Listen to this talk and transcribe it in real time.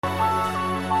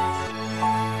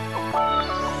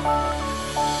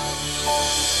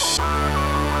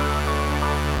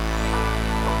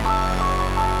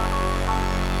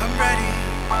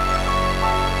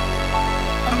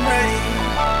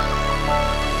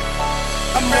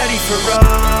I'm ready for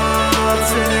all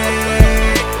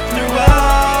today. Through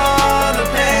all the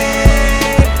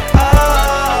pain,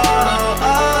 all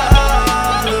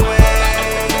the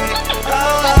way,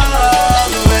 all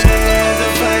the way. The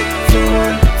fight for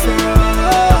one, for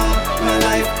all. My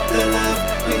life, the love,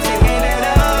 we taking it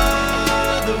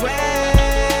all the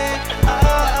way,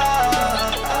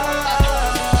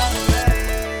 all the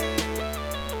way.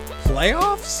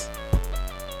 Playoffs?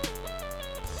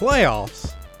 Playoffs?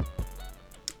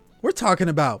 We're talking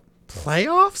about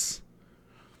playoffs?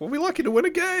 Well, we lucky to win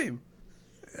a game.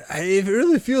 It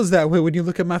really feels that way when you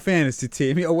look at my fantasy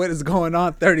team. Yo, what is going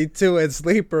on? 32 and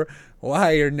Sleeper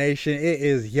Wire Nation. It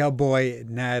is your boy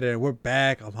Nada, and we're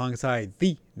back alongside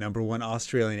the number one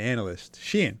Australian analyst,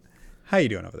 Sheehan. How you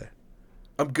doing over there?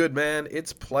 I'm good, man.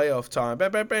 It's playoff time. Bah,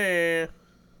 bah, bah.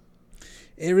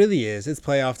 It really is. It's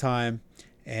playoff time,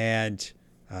 and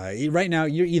right now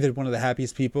you're either one of the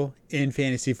happiest people in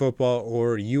fantasy football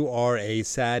or you are a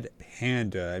sad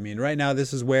panda. I mean, right now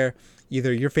this is where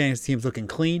either your fantasy team's looking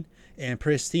clean and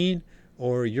pristine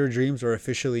or your dreams are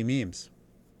officially memes.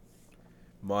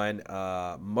 Mine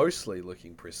are mostly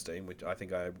looking pristine, which I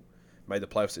think I made the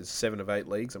playoffs in 7 of 8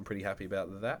 leagues. I'm pretty happy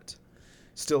about that.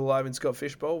 Still alive in Scott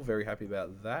Fishbowl. Very happy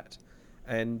about that.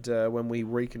 And when we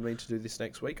reconvene to do this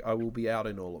next week, I will be out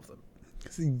in all of them.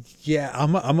 Yeah,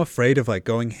 I'm afraid of like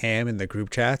going ham in the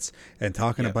group chats and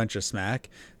talking a bunch of smack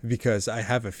because I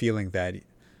have a feeling that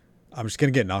I'm just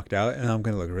going to get knocked out and I'm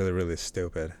going to look really, really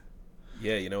stupid.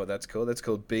 Yeah, you know what that's called? That's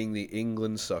called being the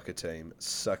England soccer team.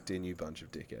 Sucked in, you bunch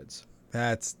of dickheads.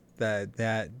 Yeah,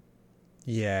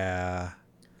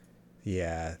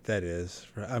 that is.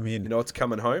 I mean, You know what's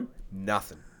coming home?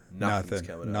 Nothing. Nothing's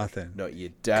coming home. Nothing. Not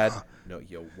your dad, not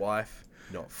your wife,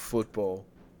 not football,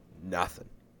 nothing.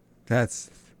 That's,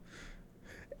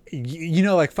 you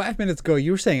know, like 5 minutes ago,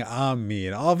 you were saying I'm me,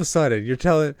 and all of a sudden you're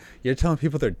telling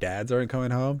people their dads aren't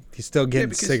coming home. He's still getting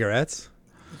because cigarettes.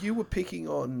 You were picking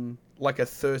on like a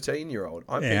 13-year-old.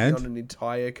 I'm And? picking on an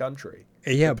entire country.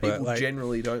 Yeah, that but people like,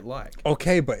 generally don't like.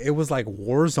 okay, but it was like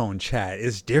Warzone chat.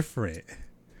 It's different.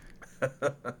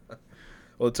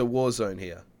 Well, it's a war zone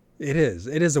here. It is.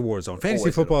 It is a war zone. Fantasy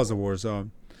Always been a football is a war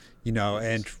zone, you know,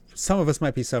 and some of us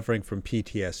might be suffering from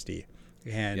PTSD.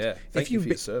 And Yeah, thank you for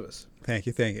your service. Thank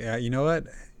you. You know what?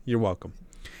 You're welcome.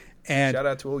 And Shout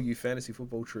out to all you fantasy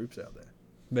football troops out there.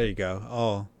 there you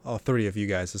go. All 3 of you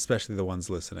guys, especially the ones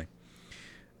listening.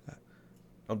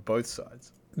 On both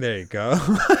sides. There you go.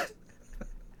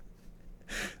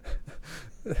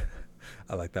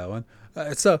 I like that one.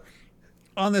 So,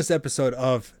 on this episode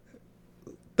of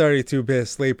 32-Bit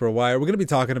Sleeper Wire, we're going to be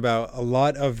talking about a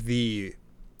lot of the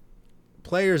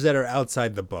players that are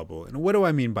outside the bubble. And what do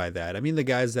I mean by that? I mean the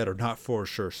guys that are not for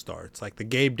sure starts. Like the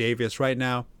Gabe Davis right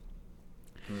now.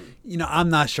 You know, I'm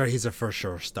not sure he's a for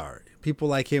sure start. People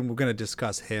like him, we're going to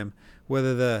discuss him.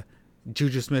 Whether the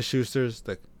Juju Smith-Schusters,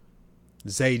 the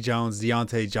Zay Jones,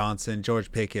 Deontay Johnson, George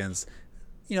Pickens,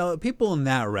 you know, people in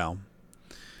that realm.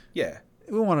 Yeah.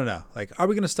 We want to know, like, are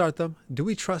we going to start them? Do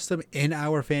we trust them in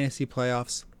our fantasy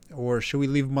playoffs? Or should we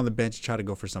leave them on the bench and try to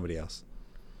go for somebody else?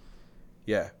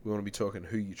 Yeah, we want to be talking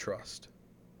who you trust.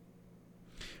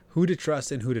 Who to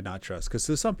trust and who to not trust. Because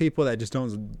there's some people that just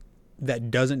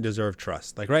doesn't deserve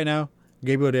trust. Like right now,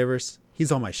 Gabriel Davis,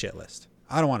 he's on my shit list.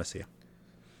 I don't want to see him.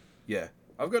 Yeah.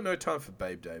 I've got no time for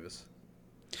Babe Davis.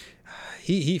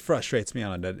 He frustrates me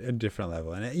on a different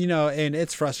level. And, you know, and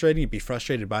it's frustrating to be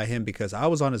frustrated by him because I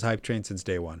was on his hype train since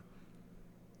day one.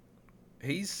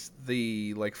 He's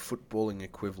the, like, footballing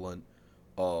equivalent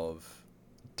of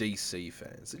DC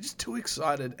fans. They're just too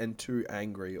excited and too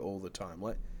angry all the time.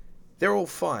 Like, they're all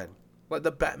fine. Like,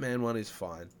 the Batman one is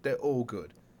fine. They're all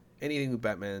good. Anything with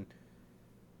Batman,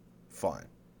 fine.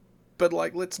 But,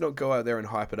 like, let's not go out there and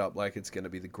hype it up like it's going to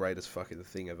be the greatest fucking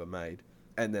thing ever made.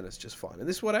 And then it's just fine. And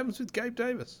this is what happens with Gabe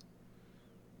Davis.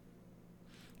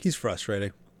 He's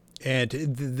frustrating.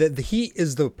 And he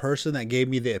is the person that gave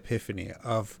me the epiphany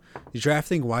of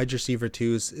drafting wide receiver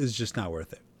 2s is just not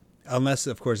worth it. Unless,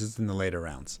 of course, it's in the later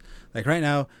rounds. Like right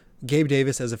now, Gabe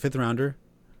Davis as a 5th rounder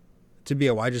to be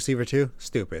a wide receiver 2,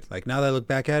 stupid. Like now that I look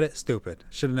back at it, stupid.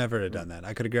 Should have never have done that.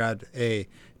 I could have grabbed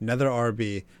another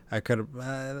RB. I could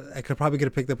probably could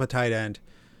have picked up a tight end.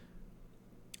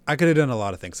 I could have done a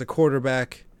lot of things. A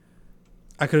quarterback.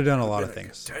 I could have done a lot of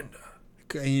things. Contender.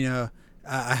 You know,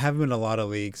 I have him in a lot of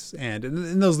leagues, and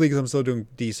in those leagues I'm still doing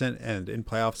decent and in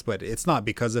playoffs, but it's not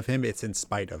because of him, it's in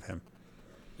spite of him.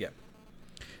 Yeah.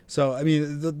 So, I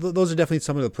mean, those are definitely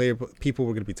some of the people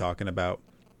we're going to be talking about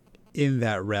in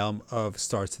that realm of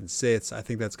starts and sits. I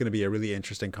think that's going to be a really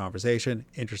interesting conversation,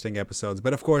 interesting episodes.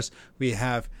 But, of course, we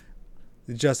have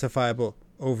the justifiable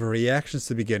overreactions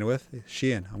to begin with.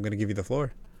 Sheehan, I'm going to give you the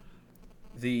floor.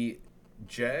 The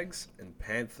Jags and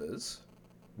Panthers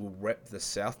will rep the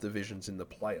South divisions in the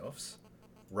playoffs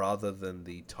rather than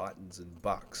the Titans and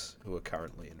Bucks, who are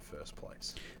currently in first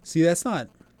place. See, that's not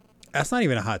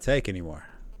even a hot take anymore.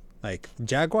 Like,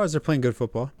 Jaguars are playing good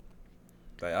football.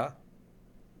 They are.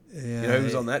 Yeah, You know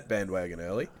who's on that bandwagon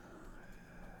early?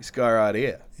 This guy right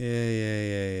here. Yeah.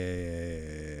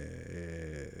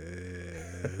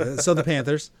 So the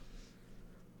Panthers.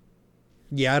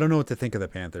 Yeah, I don't know what to think of the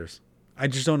Panthers. I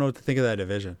just don't know what to think of that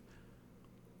division.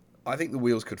 I think the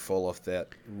wheels could fall off that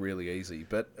really easy.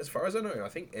 But as far as I know, I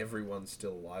think everyone's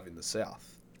still alive in the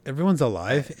South. Everyone's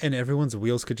alive, and everyone's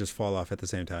wheels could just fall off at the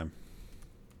same time.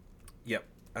 Yep.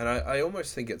 And I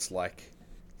almost think it's like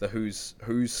the who's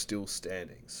still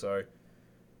standing. So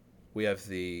we have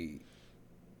the...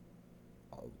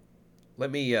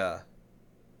 Let me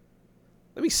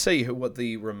see what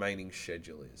the remaining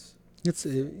schedule is. It's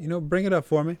bring it up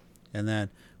for me, and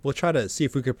then we'll try to see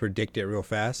if we could predict it real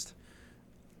fast.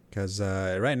 Because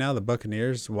right now the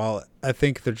Buccaneers, while I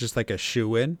think they're just like a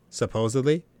shoe-in,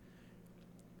 supposedly,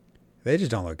 they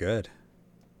just don't look good.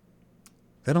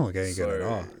 They don't look any good at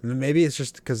all. Maybe it's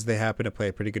just because they happen to play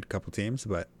a pretty good couple teams,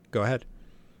 but go ahead.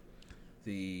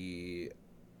 The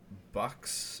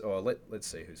Bucks, let's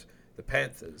see who's... The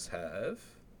Panthers have...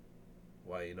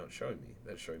 Why are you not showing me?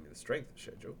 That's showing me the strength of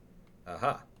schedule.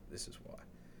 Aha, this is why.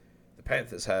 The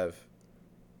Panthers have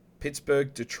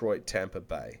Pittsburgh, Detroit, Tampa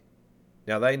Bay.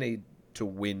 Now, they need to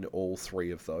win all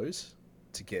three of those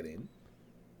to get in.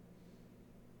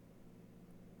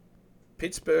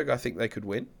 Pittsburgh, I think they could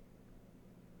win.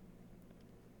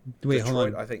 Wait, Detroit,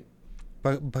 hold on. I think...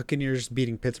 Buccaneers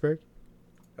beating Pittsburgh?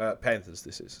 Panthers,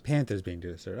 this is. Panthers being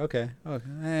Pittsburgh. Okay.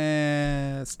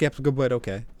 Skeptical, but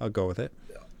okay. I'll go with it.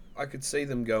 I could see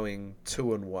them going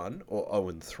 2-1 or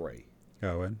 0-3.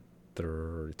 Oh, and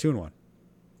 2-1.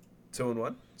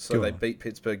 2-1. So they 2-1. beat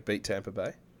Pittsburgh, beat Tampa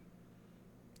Bay,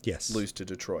 Yes. lose to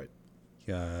Detroit.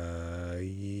 They're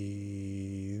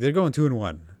going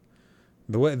 2-1.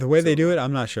 The way they do it,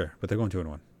 I'm not sure, but they're going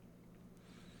 2-1.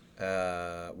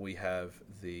 We have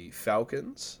the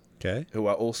Falcons, Okay. who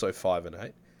are also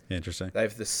 5-8. Interesting. They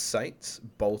have the Saints,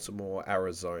 Baltimore,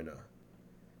 Arizona.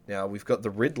 Now we've got the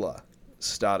Riddler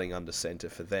starting under center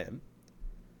for them.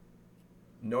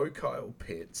 No Kyle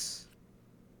Pitts.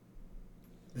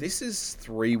 This is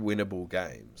 3 winnable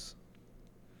games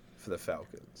for the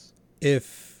Falcons.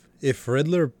 If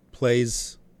Riddler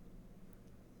plays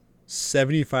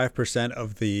 75%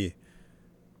 of the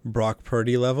Brock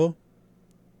Purdy level,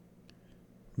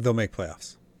 they'll make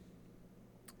playoffs.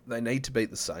 They need to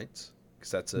beat the Saints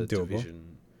because that's a Doable.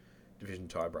 division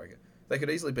tiebreaker. They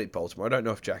could easily beat Baltimore. I don't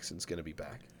know if Jackson's going to be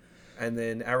back. And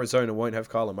then Arizona won't have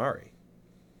Kyler Murray.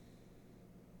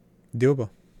 Doable.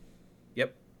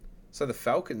 Yep. So the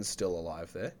Falcons still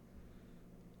alive there.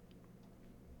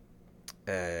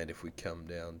 And if we come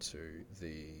down to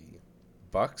the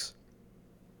Bucks,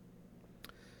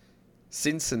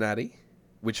 Cincinnati,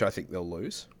 which I think they'll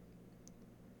lose.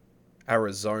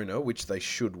 Arizona, which they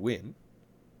should win.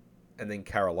 And then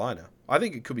Carolina. I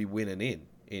think it could be win and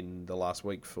in the last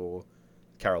week for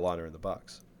Carolina and the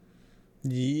Bucks.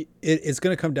 It's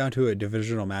going to come down to a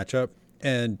divisional matchup,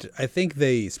 and I think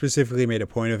they specifically made a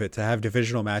point of it to have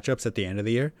divisional matchups at the end of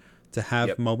the year, to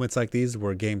have moments like these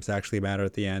where games actually matter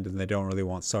at the end, and they don't really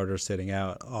want starters sitting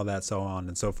out, all that, so on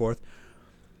and so forth.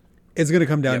 It's going to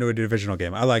come down to a divisional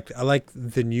game. I like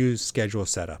the new schedule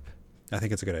setup. I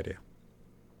think it's a good idea.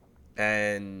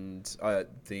 And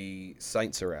the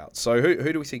Saints are out. So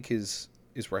who do we think is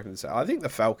wrapping this out? I think the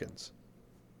Falcons.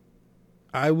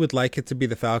 I would like it to be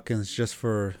the Falcons just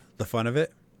for the fun of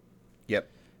it. Yep.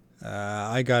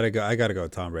 I gotta go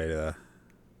Tom Brady though.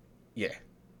 Yeah.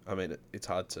 I mean, it's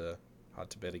hard to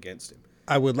bet against him.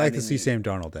 I would like to see Sam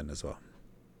Darnold in as well.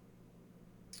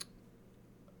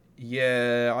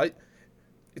 Yeah,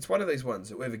 it's one of these ones.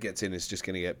 Whoever gets in is just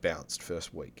going to get bounced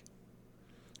first week.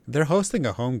 They're hosting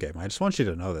a home game. I just want you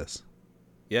to know this.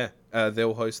 Yeah,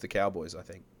 they'll host the Cowboys, I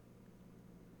think,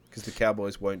 because the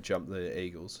Cowboys won't jump the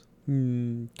Eagles.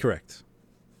 Correct.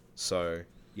 So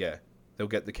yeah, they'll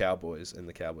get the Cowboys, and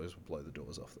the Cowboys will blow the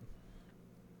doors off them.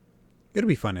 It'll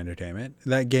be fun entertainment.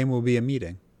 That game will be a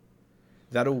meeting.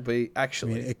 That'll be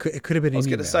actually. I mean, it could have been. I was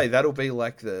going to say that'll be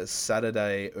like the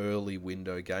Saturday early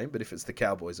window game, but if it's the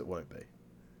Cowboys, it won't be.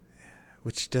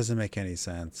 Which doesn't make any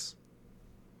sense.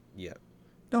 Yeah.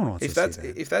 No one wants to see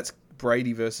that. If that's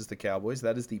Brady versus the Cowboys,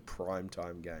 that is the prime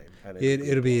time game. And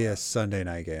It'll be a Sunday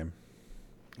night game.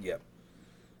 Yep.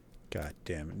 God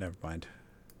damn it! Never mind.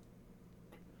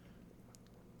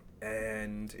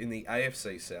 And in the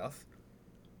AFC South,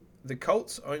 The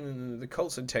Colts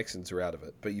and Texans are out of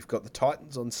it, but you've got the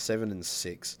Titans on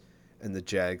 7-6, and the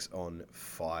Jags on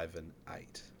 5-8.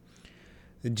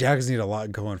 The Jags need a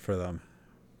lot going for them.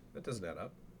 That doesn't add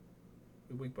up.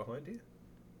 We're a week behind here.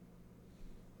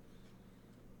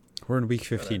 We're in week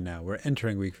 15 now. We're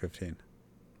entering week 15.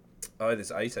 Oh,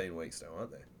 there's 18 weeks now,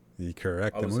 aren't there? You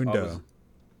correct, I was- Mundo.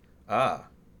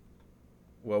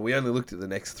 Well, we only looked at the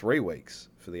next 3 weeks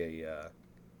for the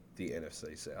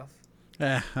NFC South.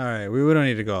 All right. We don't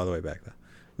need to go all the way back, though.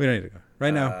 We don't need to go.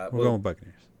 Right now, we're going with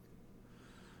Buccaneers.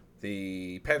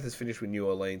 The Panthers finished with New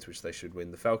Orleans, which they should win.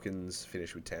 The Falcons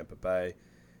finished with Tampa Bay.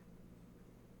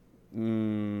 I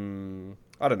don't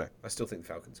know. I still think the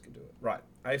Falcons can do it. Right.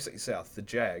 AFC South, the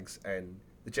Jags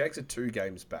are 2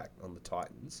 games back on the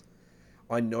Titans.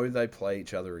 I know they play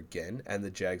each other again, and the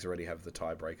Jags already have the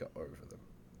tiebreaker over them.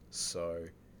 So,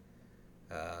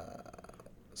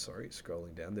 sorry,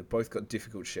 scrolling down. They've both got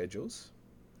difficult schedules.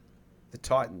 The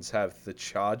Titans have the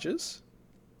Chargers,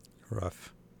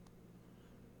 Rough.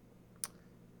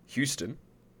 Houston,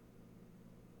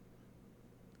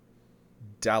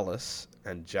 Dallas,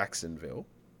 and Jacksonville.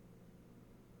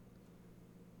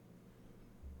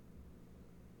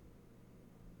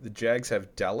 The Jags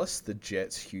have Dallas, the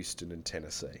Jets, Houston, and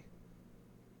Tennessee.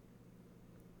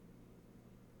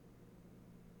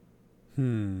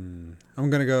 I'm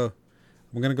gonna go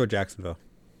Jacksonville.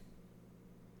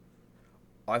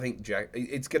 I think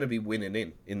it's going to be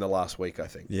winning in the last week, I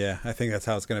think. Yeah, I think that's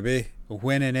how it's gonna be.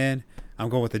 Winning in. I'm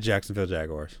going with the Jacksonville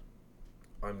Jaguars.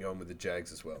 I'm going with the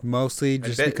Jags as well. Mostly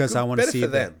just because I want to see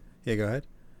better for them. Yeah, go ahead.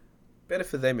 Better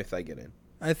for them if they get in.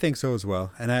 I think so as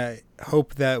well, and I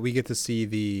hope that we get to see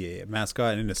the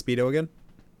mascot in a Speedo again.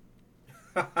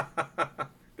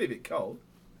 Be a bit cold.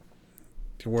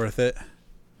 It's worth it.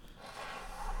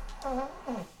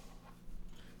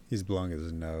 He's blowing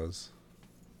his nose.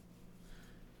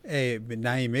 Hey, but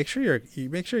now you make sure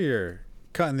you're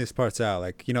cutting these parts out,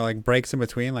 like like breaks in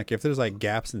between. Like if there's like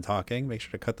gaps in talking, make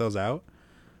sure to cut those out.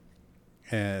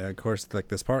 And of course, like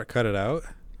this part, cut it out.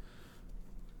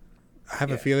 I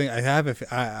have a feeling.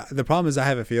 The problem is I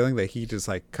have a feeling that he just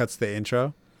like cuts the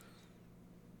intro,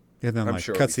 and then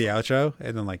cuts the outro,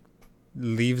 and then like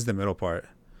leaves the middle part.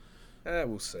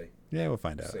 We'll see. Yeah, we'll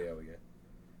find out. See how we go.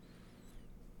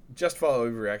 Just for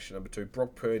overreaction number 2,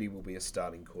 Brock Purdy will be a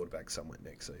starting quarterback somewhere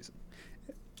next season.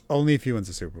 Only if he wins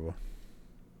the Super Bowl.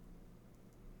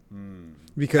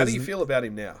 Because how do you feel about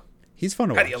him now? He's fun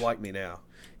to watch. How do you like me now?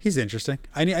 He's interesting.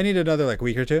 I need another like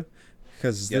week or two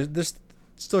because they're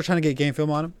still trying to get game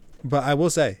film on him. But I will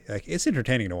say, like, it's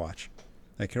entertaining to watch.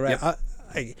 Like,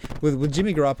 with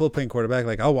Jimmy Garoppolo playing quarterback,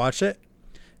 like I'll watch it,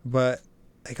 but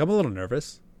like I'm a little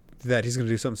nervous that he's gonna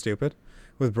do something stupid.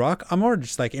 With Brock, I'm more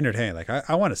just like entertained. Like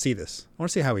I want to see this. I want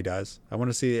to see how he does. I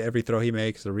want to see every throw he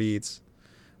makes, the reads,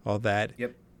 all that.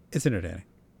 Yep. It's entertaining.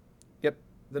 Yep.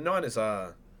 The Niners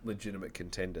are legitimate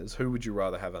contenders. Who would you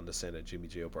rather have under center, Jimmy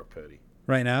G or Brock Purdy?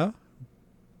 Right now,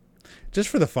 just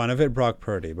for the fun of it, Brock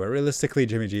Purdy. But realistically,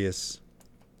 Jimmy G is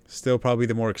still probably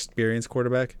the more experienced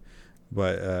quarterback.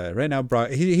 But right now, Brock,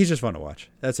 he's just fun to watch.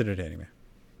 That's entertaining me.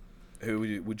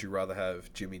 Who would you rather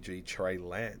have, Jimmy G, Trey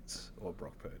Lance, or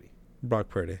Brock Purdy? Brock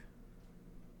Purdy.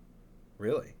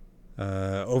 Really?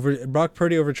 Over Brock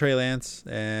Purdy over Trey Lance,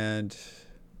 and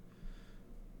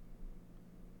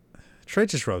Trey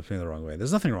just rubs me the wrong way.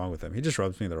 There's nothing wrong with him. He just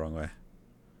rubs me the wrong way.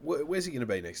 Where's he going to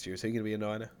be next year? Is he going to be a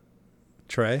Niner?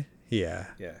 Trey? Yeah.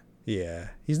 Yeah. Yeah.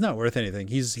 He's not worth anything.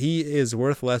 He is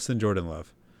worth less than Jordan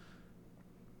Love.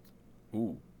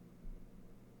 Ooh.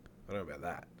 I don't know about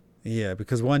that. Yeah,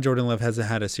 because one, Jordan Love hasn't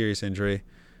had a serious injury.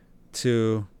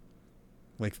 Two,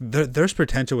 like there's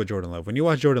potential with Jordan Love. When you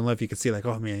watch Jordan Love, you can see like,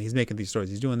 oh man, he's making these throws.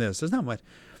 He's doing this. There's not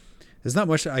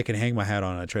much I can hang my hat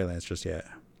on Trey Lance just yet.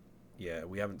 Yeah,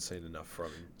 we haven't seen enough from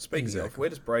him. Speaking of, where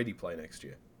does Brady play next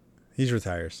year? He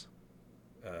retires.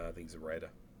 I think he's a Raider.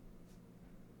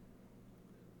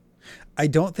 I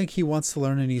don't think he wants to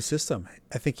learn a new system.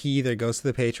 I think he either goes to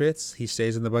the Patriots, he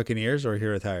stays in the Buccaneers, or he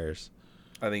retires.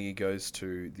 I think he goes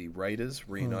to the Raiders,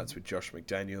 reunites with Josh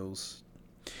McDaniels.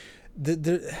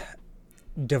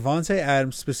 Devontae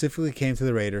Adams specifically came to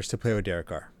the Raiders to play with Derek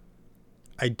Carr.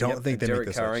 I don't think they make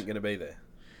this. Derek Carr ain't going to be there.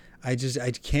 I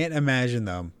can't imagine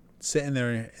them sitting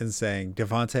there and saying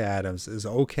Devontae Adams is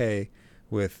okay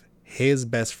with his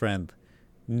best friend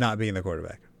not being the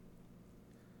quarterback.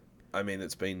 I mean,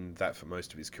 it's been that for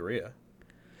most of his career.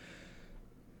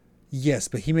 Yes,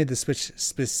 but he made the switch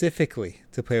specifically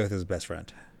to play with his best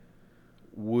friend.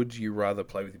 Would you rather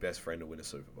play with your best friend or win a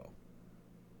Super Bowl?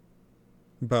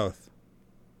 Both.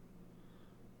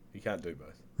 You can't do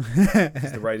both.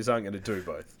 The Raiders aren't going to do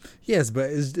both. Yes, but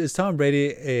is Tom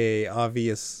Brady a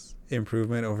obvious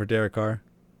improvement over Derek Carr.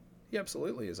 He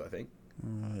absolutely is, I think.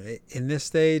 In this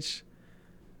stage,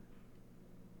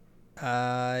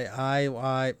 okay,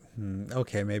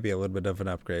 maybe a little bit of an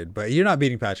upgrade, but you're not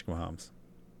beating Patrick Mahomes.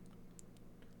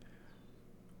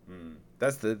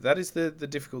 That is the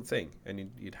difficult thing, and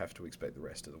you'd have to expect the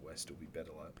rest of the West will be better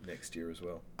next year as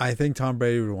well. I think Tom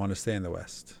Brady would want to stay in the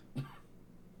West.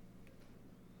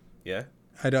 Yeah?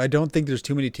 I don't think there's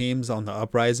too many teams on the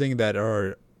uprising that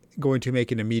are going to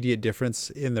make an immediate difference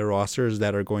in their rosters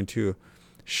that are going to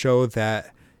show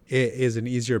that it is an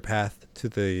easier path to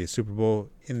the Super Bowl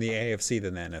in the AFC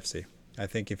than the NFC. I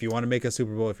think if you want to make a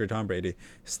Super Bowl, if you're Tom Brady,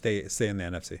 stay in the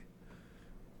NFC.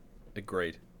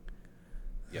 Agreed.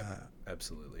 Yeah,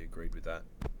 absolutely agreed with that.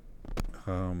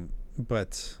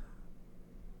 But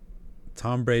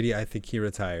Tom Brady, I think he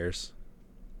retires.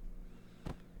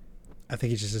 I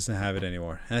think he just doesn't have it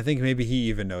anymore. And I think maybe he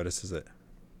even notices it.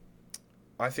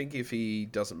 I think if he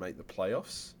doesn't make the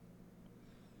playoffs,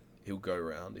 he'll go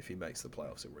around. If he makes the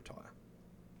playoffs, he'll retire.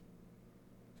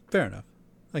 Fair enough.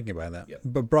 I can buy that. Yep.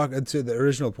 But Brock, to the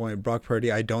original point, Brock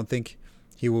Purdy, I don't think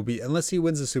he will be, unless he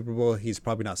wins the Super Bowl, he's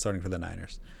probably not starting for the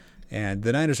Niners. And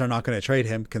the Niners are not going to trade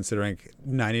him, considering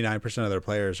 99% of their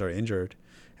players are injured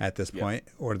at this point,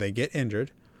 or they get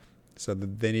injured. So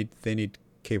they need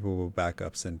capable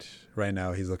backups, and right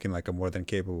now he's looking like a more than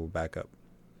capable backup.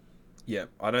 Yeah,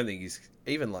 I don't think he's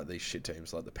even like these shit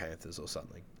teams like the Panthers or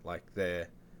something. Like they're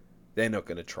not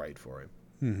going to trade for him.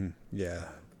 Mm-hmm. Yeah.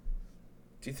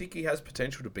 Do you think he has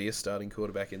potential to be a starting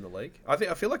quarterback in the league? I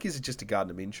feel like he's just a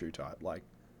Gardner Minshew type. Like,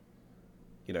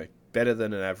 you know, better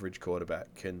than an average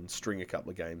quarterback, can string a couple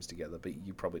of games together, but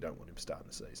you probably don't want him starting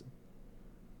a season.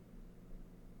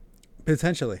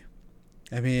 Potentially.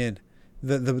 I mean,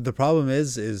 the problem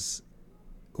is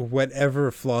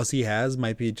whatever flaws he has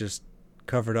might be just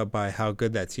covered up by how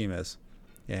good that team is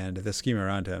and the scheme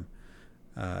around him.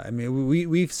 I mean,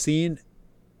 we've seen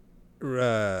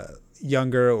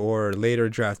younger or later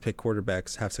draft pick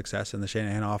quarterbacks have success in the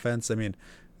Shanahan offense. I mean,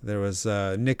 there was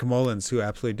Nick Mullins, who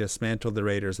absolutely dismantled the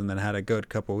Raiders and then had a good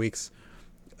couple weeks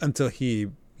until he,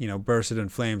 bursted in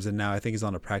flames, and now I think he's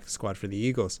on a practice squad for the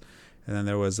Eagles. And then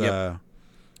there was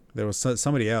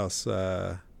somebody else.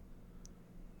 I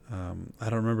don't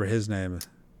remember his name.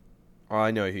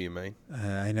 I know who you mean.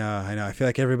 I know. I feel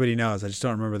like everybody knows. I just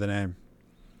don't remember the name.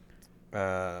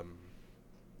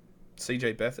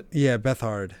 CJ Beathard? Yeah,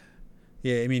 Beathard.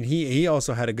 Yeah, I mean, he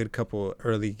also had a good couple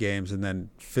early games and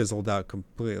then fizzled out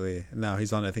completely. Now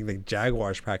he's on, I think, the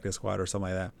Jaguars practice squad or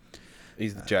something like that.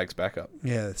 He's the Jags backup.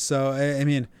 Yeah, so, I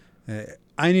mean,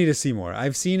 I need to see more.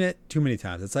 I've seen it too many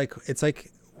times. It's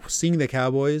like seeing the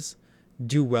Cowboys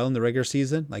do well in the regular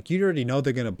season. Like, you already know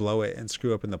they're going to blow it and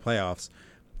screw up in the playoffs.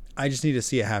 I just need to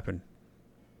see it happen.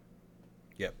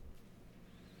 Yep.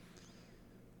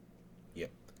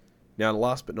 Now,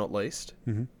 last but not least,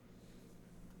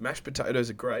 mashed potatoes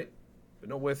are great, but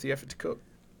not worth the effort to cook.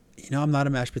 I'm not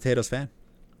a mashed potatoes fan.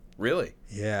 Really?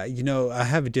 Yeah, I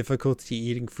have difficulty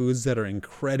eating foods that are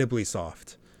incredibly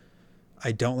soft.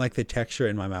 I don't like the texture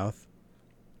in my mouth.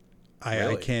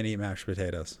 I can't eat mashed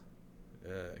potatoes.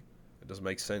 It doesn't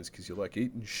make sense because you like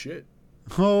eating shit.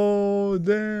 Oh,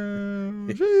 damn.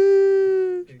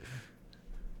 That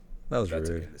was That's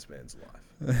rude. in this man's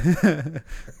life.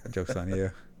 Joke's on you.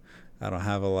 I don't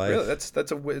have a life. Really,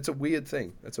 it's a weird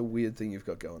thing. That's a weird thing you've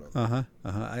got going on.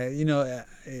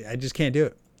 I just can't do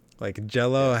it. Like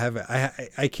Jell-O,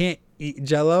 I can't eat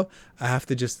Jell-O. I have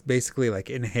to just basically like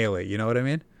inhale it. You know what I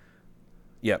mean?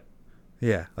 Yep.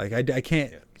 Yeah. Like I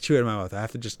can't chew it in my mouth. I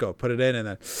have to just go put it in and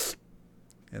then.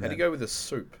 How do you go with a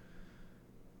soup?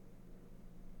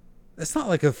 It's not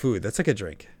like a food. That's like a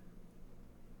drink.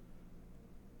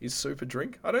 Is soup a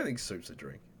drink? I don't think soup's a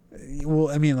drink. Well,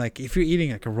 I mean, like if you're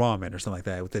eating like a ramen or something like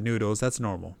that with the noodles, that's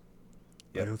normal.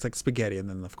 Yeah, it's like spaghetti, and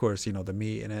then of course the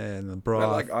meat in it and the broth. I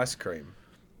like ice cream.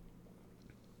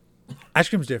 Ice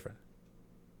cream's different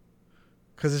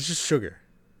because it's just sugar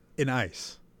in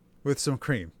ice with some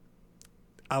cream.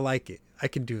 I like it. I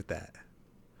can do that.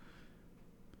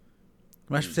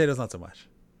 Mashed potatoes, not so much.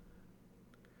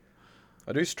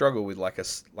 I do struggle with like a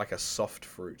soft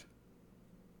fruit.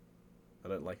 I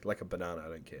don't like a banana. I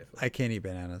don't care for. I can't eat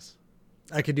bananas.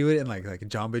 I could do it in like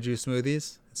Jamba Juice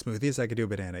smoothies. I could do a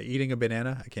banana. Eating a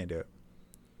banana, I can't do it.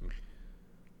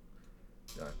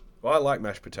 No. Well, I like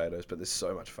mashed potatoes, but there's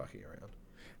so much fucking around.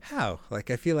 How? Like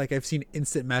I feel like I've seen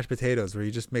instant mashed potatoes where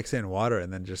you just mix in water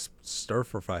and then just stir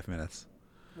for 5 minutes.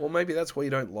 Well, maybe that's why you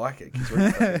don't like it, because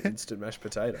we're fucking instant mashed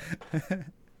potato.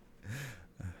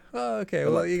 Oh, okay.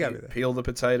 Well, you got me there. Peel the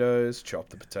potatoes, chop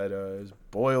the potatoes,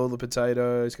 boil the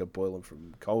potatoes. Got to boil them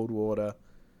from cold water,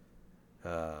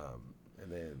 and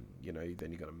then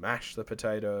then you got to mash the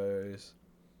potatoes.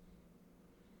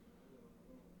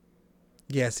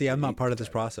 Yeah, see, I'm not Eat part of this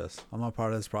potatoes. process. I'm not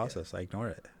part of this process. I ignore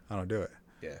it. I don't do it.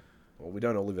 Yeah. Well, we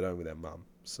don't all live at home with our mum,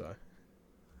 so.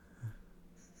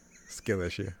 Skill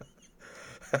issue.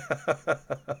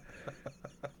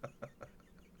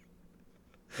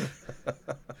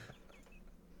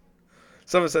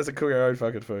 Some of us has to cook our own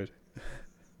fucking food.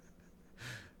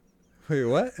 Wait,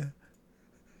 what?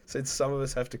 Said some of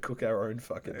us have to cook our own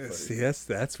fucking food. See,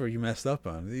 that's where you messed up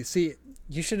on. You see,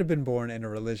 you should have been born in a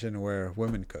religion where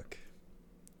women cook.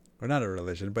 Or not a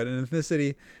religion, but an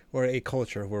ethnicity or a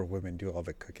culture where women do all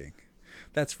the cooking.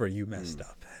 That's where you messed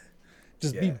up.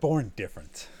 Just be Yeah. born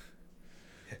different.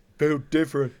 Built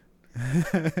different.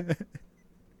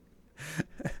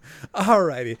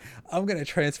 Alrighty, I'm gonna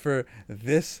transfer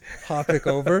this topic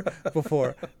over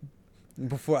before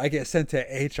I get sent to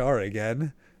HR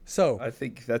again. So I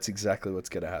think that's exactly what's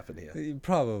going to happen here.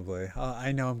 probably,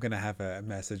 I know I'm gonna have a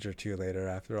message or two later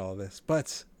after all this,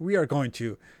 but we are going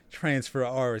to transfer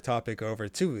our topic over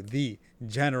to the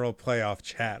general playoff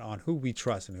chat on who we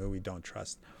trust and who we don't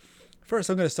trust. First,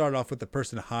 I'm going to start off with the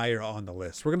person higher on the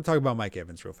list. We're going to talk about Mike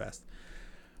Evans real fast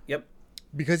Yep,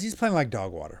 because he's playing like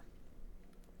dog water.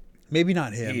 Maybe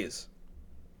not him. he is.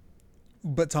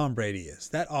 But Tom Brady is.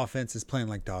 That offense is playing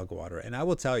like dog water. And I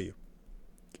will tell you,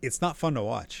 it's not fun to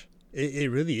watch. It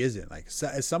really isn't. Like,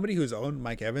 as somebody who's owned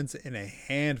Mike Evans in a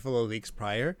handful of leagues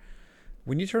prior,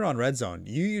 when you turn on Red Zone,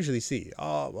 you usually see,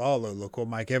 oh, look what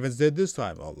Mike Evans did this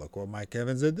time. Oh, look what Mike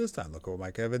Evans did this time. Look what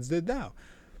Mike Evans did now.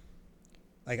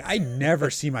 Like, I never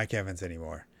see Mike Evans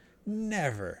anymore.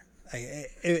 Never.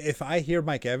 If I hear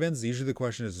Mike Evans, usually the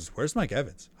question is, where's Mike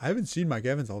Evans? I haven't seen Mike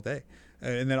Evans all day.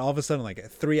 And then all of a sudden, like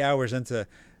 3 hours into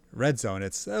Red Zone,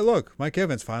 it's, look, Mike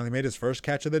Evans finally made his first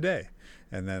catch of the day.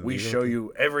 And then We show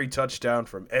you every touchdown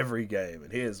from every game,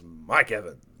 and here's Mike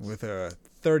Evans. with a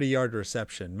 30-yard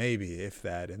reception, maybe, if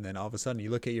that. And then all of a sudden, you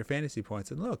look at your fantasy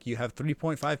points, and look, you have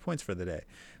 3.5 points for the day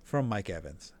from Mike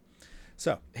Evans.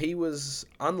 So He was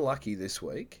unlucky this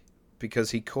week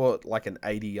because he caught like an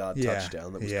 80-yard Yeah,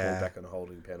 touchdown that was yeah. called back on a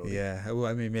holding penalty. yeah, well,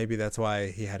 I mean, maybe that's why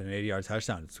he had an 80-yard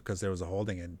touchdown. It's because there was a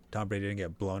holding, and Tom Brady didn't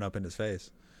get blown up in his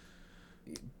face.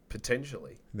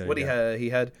 Potentially. There What you he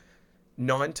had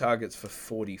 9 targets for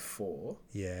 44.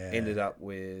 Yeah. Ended up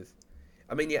with,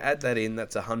 I mean, you add that in,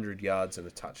 that's 100 yards and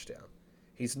a touchdown.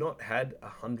 He's not had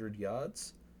 100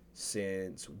 yards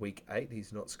since week 8.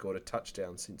 He's not scored a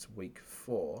touchdown since week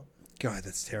 4. God,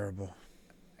 that's terrible.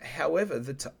 However,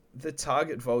 the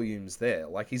target volume's there.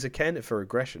 Like, he's a candidate for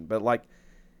regression, but like,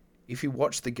 if you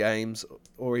watch the games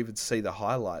or even see the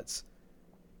highlights,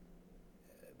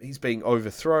 he's being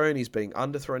overthrown, he's being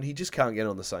underthrown. He just can't get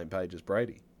on the same page as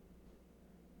Brady.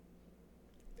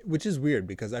 Which is weird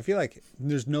because I feel like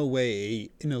there's no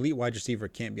way an elite wide receiver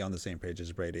can't be on the same page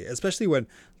as Brady, especially when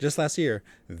just last year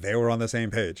they were on the same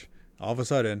page. All of a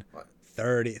sudden,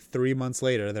 3 months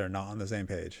later, they're not on the same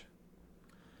page.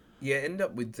 Yeah, end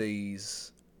up with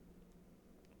these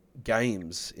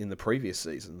games in the previous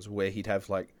seasons where he'd have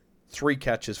like 3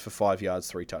 catches for 5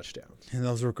 yards, 3 touchdowns. And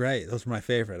those were great. Those were my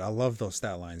favorite. I love those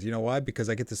stat lines. You know why? Because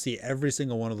I get to see every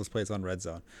single one of those plays on Red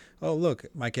Zone. Oh, look,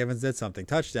 Mike Evans did something.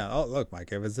 Touchdown. Oh, look,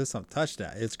 Mike Evans did something.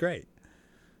 Touchdown. It's great.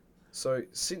 So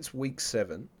since week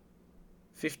 7,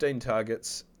 15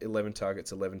 targets, 11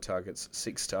 targets, 11 targets,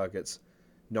 6 targets,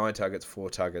 9 targets, 4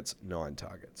 targets, 9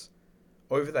 targets.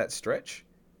 Over that stretch,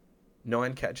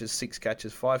 9 catches, 6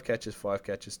 catches, 5 catches, 5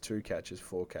 catches, 2 catches,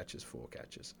 4 catches, 4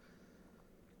 catches.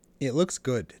 It looks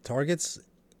good. Targets,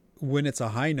 when it's a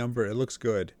high number, it looks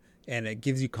good. And it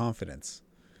gives you confidence.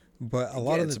 But a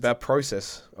lot of it's about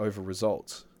process over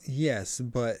results. Yes,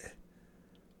 but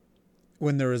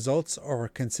when the results are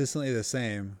consistently the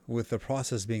same, with the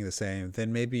process being the same,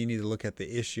 then maybe you need to look at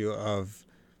the issue of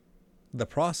the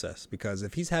process. Because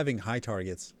if he's having high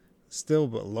targets, still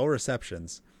but low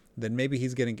receptions, then maybe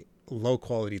he's getting low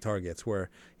quality targets where,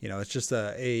 you know, it's just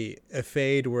a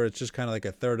fade where it's just kind of like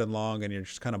a 3rd and long and you're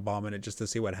just kind of bombing it just to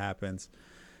see what happens.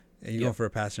 And you're going for a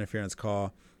pass interference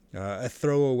call. A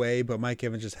throwaway, but Mike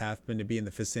Evans just happened to be in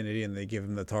the vicinity and they give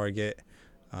him the target.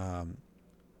 A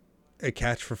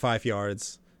catch for 5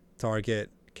 yards, target,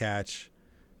 catch,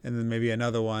 and then maybe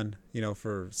another one, you know,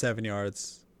 for 7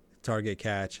 yards, target,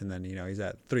 catch, and then, you know, he's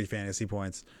at 3 fantasy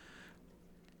points.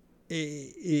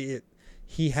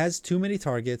 He has too many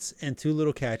targets and too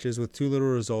little catches with too little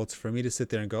results for me to sit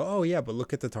there and go, oh, yeah, but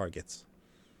look at the targets.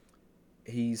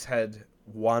 He's had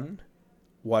 1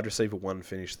 wide receiver 1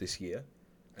 finish this year.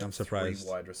 And I'm surprised.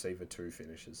 3 wide receiver 2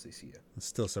 finishes this year. I'm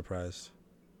still surprised.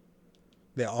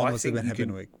 They all must have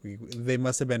been, they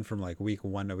must have been from like week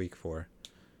 1 to week 4.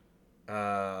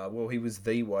 Well, he was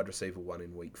the wide receiver 1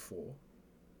 in week 4.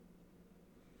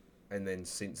 And then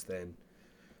since then,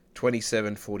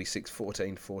 27, 46,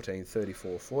 14, 14,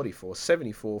 34, 44,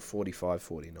 74, 45,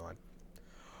 49.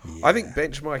 Yeah. I think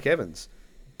bench Mike Evans.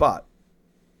 But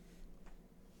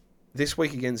this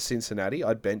week against Cincinnati,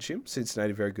 I'd bench him.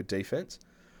 Cincinnati, very good defense.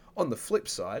 On the flip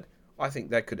side, I think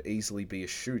that could easily be a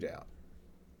shootout.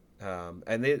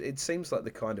 And it seems like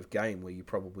the kind of game where you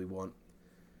probably want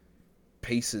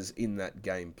pieces in that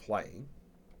game playing.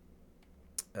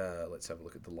 Let's have a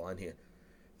look at the line here.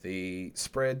 The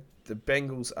spread, the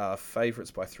Bengals are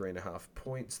favourites by 3.5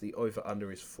 points. The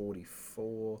over-under is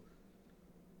 44.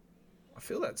 I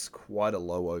feel that's quite a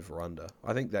low over-under.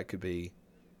 I think that could be...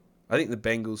 I think the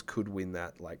Bengals could win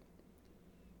that like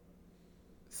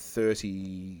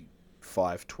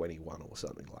 35-21 or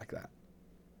something like that.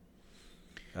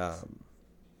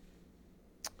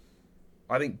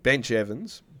 I think bench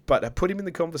Evans, but I put him in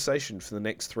the conversation for the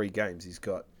next 3 games. He's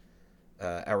got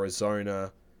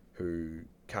Arizona, who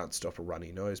can't stop a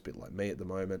runny nose, a bit like me at the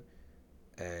moment,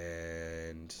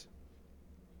 and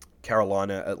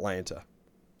Carolina, Atlanta.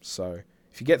 So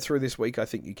if you get through this week, I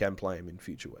think you can play him in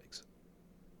future weeks.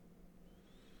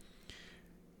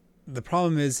 The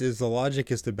problem is the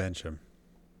logic is to bench him.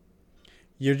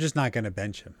 You're just not going to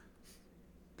bench him.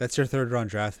 That's your 3rd round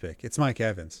draft pick. It's Mike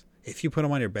Evans. If you put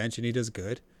him on your bench and he does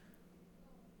good,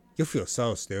 you'll feel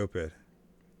so stupid.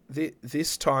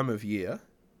 This time of year,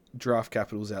 draft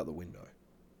capital's out the window.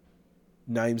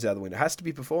 Names out the window. It has to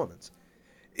be performance.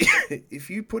 If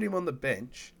you put him on the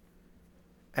bench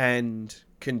and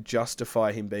can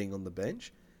justify him being on the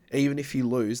bench, even if you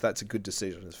lose, that's a good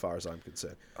decision as far as I'm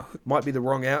concerned. Might be the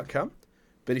wrong outcome,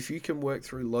 but if you can work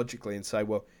through logically and say,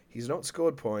 well, he's not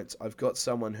scored points, I've got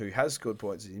someone who has scored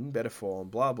points, is in better form,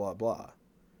 blah, blah, blah,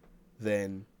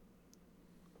 then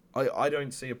I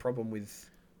don't see a problem with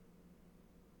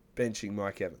benching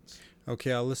Mike Evans.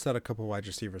 Okay, I'll list out a couple wide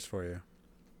receivers for you.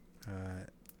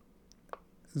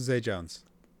 Zay Jones.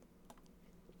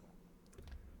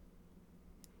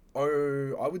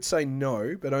 Oh, I would say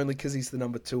no, but only because he's the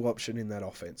number 2 option in that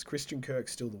offense. Christian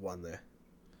Kirk's still the one there.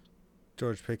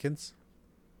 George Pickens.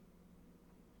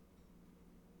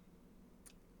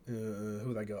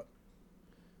 Who they got?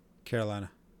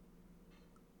 Carolina.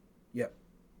 Yep.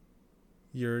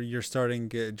 You're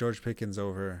starting George Pickens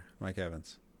over Mike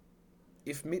Evans.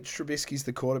 If Mitch Trubisky's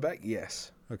the quarterback,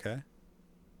 yes. Okay.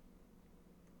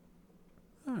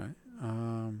 All right.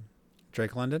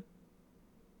 Drake London.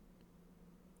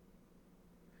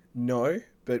 No,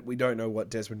 but we don't know what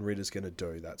Desmond Ridder's going to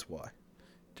do. That's why.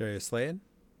 Darius Slayton.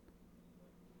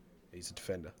 He's a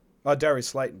defender. Oh, Darius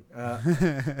Slayton.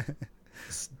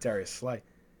 Darius Slay.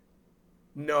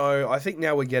 No, I think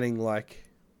now we're getting like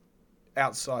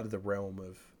outside of the realm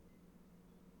of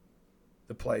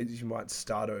the players you might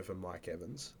start over Mike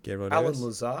Evans. Gabriel Alan Davis.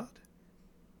 Lazard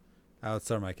I would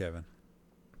start Mike Evans.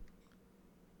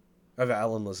 over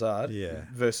Alan Lazard. Yeah.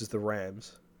 Versus the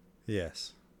Rams.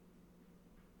 Yes.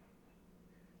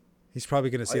 He's probably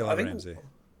going to see a lot of think Ramsey.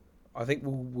 I think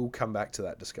we'll come back to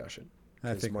that discussion. I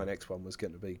Because think my next one was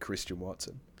going to be Christian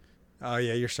Watson. Oh,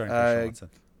 yeah, you're starting Christian Watson.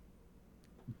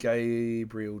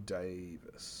 Gabriel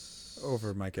Davis.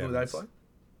 Over Mike Who Evans. do they play?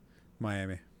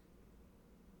 Miami.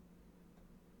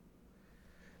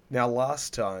 Now,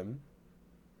 last time,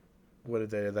 what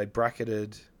did they do? They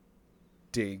bracketed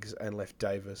Diggs and left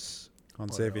Davis On on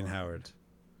Xavier island. Howard.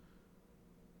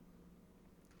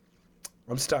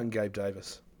 I'm starting Gabe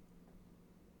Davis.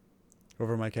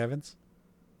 Over Mike Evans?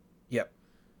 Yep.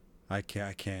 I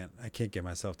can't get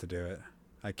myself to do it.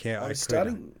 I can't.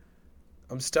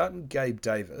 I'm starting Gabe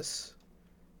Davis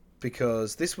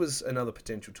because this was another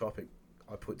potential topic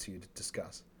I put to you to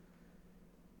discuss.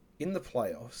 In the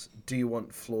playoffs, do you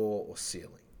want floor or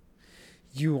ceiling?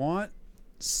 You want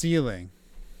ceiling,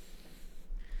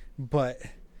 but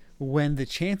when the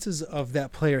chances of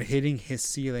that player hitting his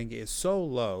ceiling is so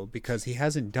low because he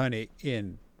hasn't done it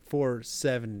in 4,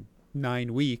 7,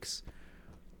 9 weeks,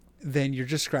 then you're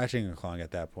just scratching and clawing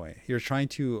at that point. You're trying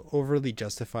to overly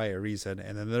justify a reason,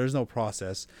 and then there's no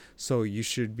process, so you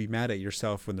should be mad at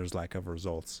yourself when there's lack of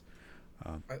results.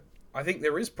 I think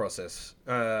there is process.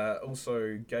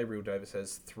 Also, Gabriel Davis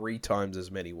has 3 times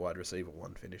as many wide receiver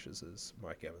 1 finishes as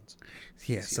Mike Evans.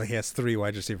 Yeah, so he has 3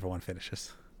 wide receiver 1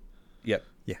 finishes. Yep.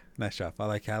 Yeah, nice job. I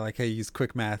like how you use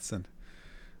quick maths and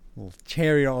little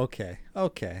cherry. Okay,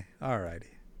 alrighty.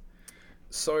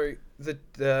 So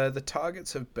the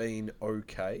targets have been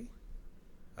okay.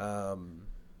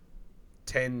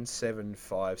 10, 7,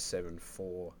 5, 7,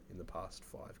 4 in the past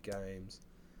 5 games.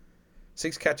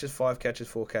 6 catches, 5 catches,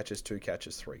 4 catches, 2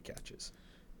 catches, 3 catches.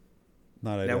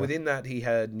 Not Now, ideal. within that, he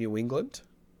had New England,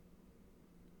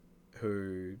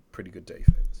 who pretty good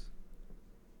defense.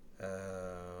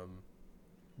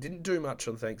 Didn't do much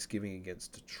on Thanksgiving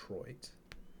against Detroit.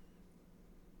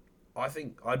 I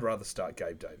think I'd rather start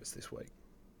Gabe Davis this week.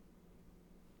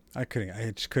 I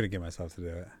just couldn't get myself to do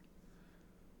it.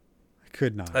 I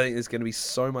could not. I think there's going to be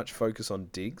so much focus on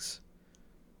Diggs.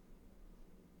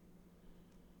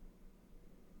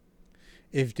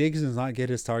 If Diggs does not get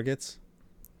his targets,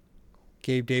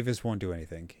 Gabe Davis won't do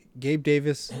anything. Gabe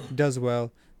Davis does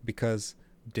well because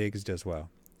Diggs does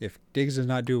well. If Diggs does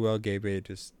not do well, Gabe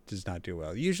Davis does not do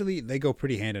well. Usually they go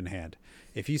pretty hand in hand.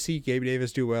 If you see Gabe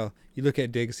Davis do well, you look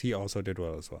at Diggs, he also did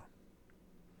well as well.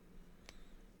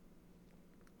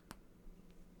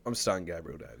 I'm starting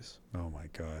Gabriel Davis. Oh my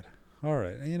God. All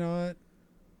right. You know what?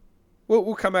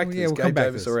 We'll come back to this. Gabe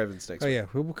Davis or Evans next week. Yeah,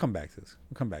 we'll come back to this.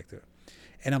 We'll come back to it.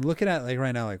 And I'm looking at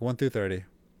right now 1 through 30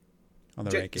 on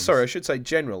the rankings. Sorry, I should say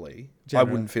generally, I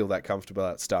wouldn't feel that comfortable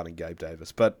about starting Gabe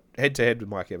Davis, but head to head with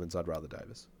Mike Evans, I'd rather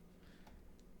Davis.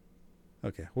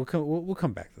 Okay, we'll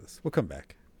come back to this. We'll come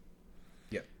back.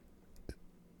 Yep.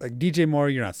 Like DJ Moore,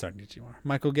 you're not starting DJ Moore.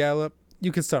 Michael Gallup,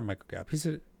 you can start Michael Gallup. He's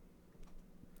a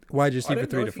wide receiver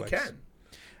 3 to flex. Can.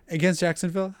 Against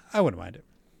Jacksonville, I wouldn't mind it.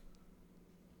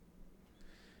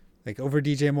 Like over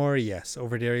DJ Moore, yes.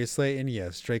 Over Darius Slayton,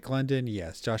 yes. Drake London,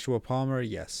 yes. Joshua Palmer,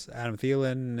 yes. Adam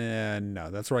Thielen, no.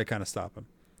 That's where I kind of stop him.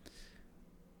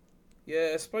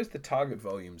 Yeah, I suppose the target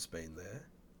volume's been there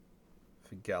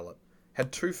for Gallup.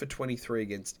 Had 2 for 23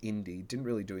 against Indy. Didn't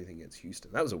really do anything against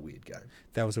Houston. That was a weird game.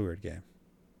 That was a weird game.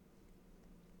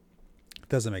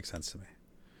 Doesn't make sense to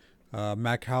me.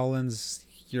 Mac Howlands,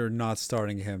 you're not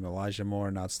starting him. Elijah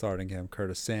Moore, not starting him.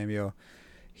 Curtis Samuel.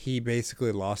 He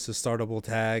basically lost his startable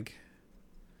tag,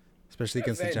 especially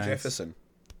against the Giants. Jefferson.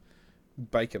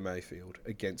 Baker Mayfield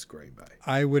against Green Bay.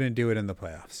 I wouldn't do it in the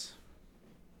playoffs.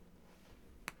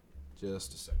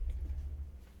 Just a sec.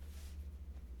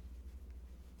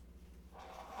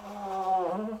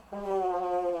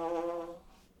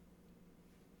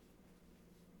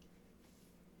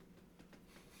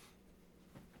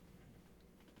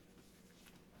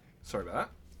 Sorry about that.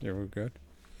 Yeah, we're good.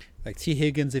 Like T.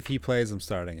 Higgins, if he plays, I'm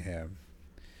starting him.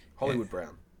 Hollywood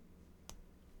Brown.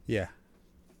 Yeah.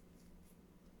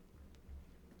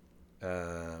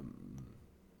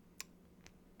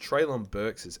 Treylon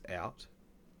Burks is out.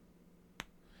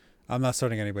 I'm not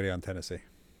starting anybody on Tennessee.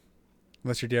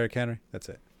 Unless you're Derrick Henry, that's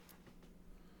it.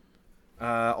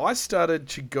 I started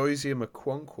Chigozie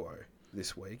Okonkwo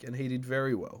this week, and he did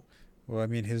very well. Well, I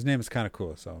mean, his name is kind of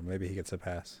cool, so maybe he gets a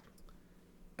pass.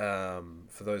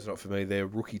 For those not familiar, they're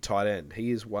rookie tight end.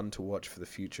 He is one to watch for the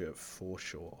future for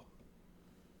sure.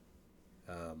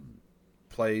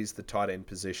 Plays the tight end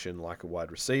position like a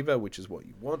wide receiver, which is what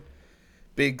you want.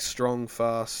 Big, strong,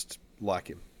 fast. Like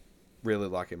him. Really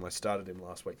like him. I started him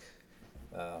last week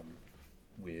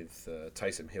with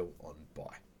Taysom Hill on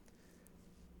bye.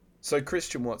 So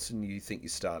Christian Watson, you think you're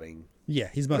starting? Yeah,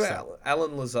 he's must start.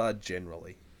 Alan Lazard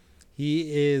generally.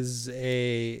 He is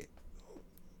a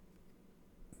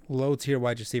low tier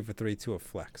wide receiver 3 to a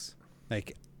flex.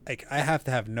 Like I have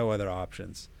to have no other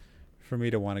options for me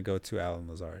to want to go to Alan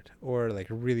Lazard, or like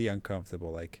really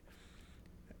uncomfortable like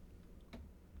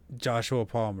Joshua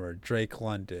Palmer, Drake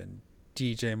London,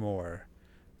 DJ Moore,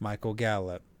 Michael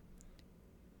Gallup,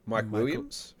 Mike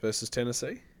Williams versus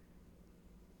Tennessee.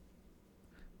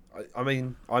 I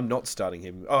mean, I'm not starting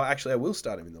him. Oh, actually, I will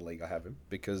start him in the league. I have him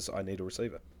because I need a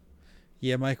receiver.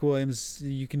 Yeah, Mike Williams,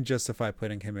 you can justify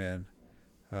putting him in.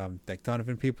 Like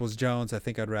Donovan Peoples-Jones, I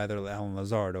think I'd rather Alan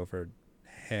Lazard over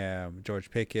him.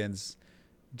 George Pickens,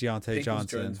 Deontay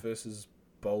Johnson. Jones versus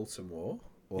Baltimore,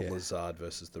 or Lazard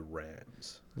versus the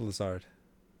Rams? Lazard.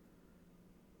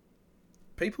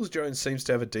 Peoples-Jones seems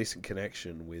to have a decent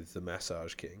connection with the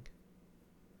Massage King.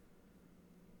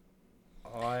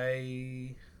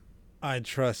 I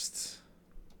trust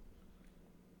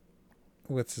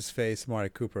what's his face,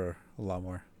 Amari Cooper, a lot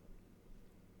more.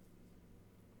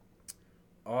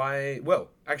 Well,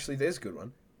 actually, there's a good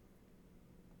one.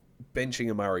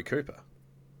 Benching Amari Cooper.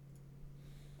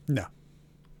 No,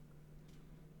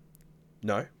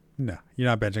 No, you're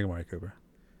not benching Amari Cooper.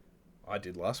 I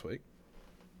did last week.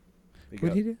 What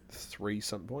did he do?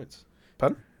 3-something points.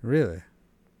 Pardon? Really?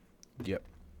 Yep.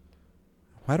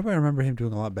 Why do I remember him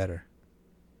doing a lot better?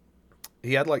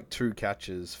 He had like 2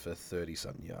 catches for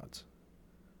 30-something yards.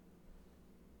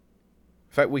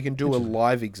 In fact, we can do a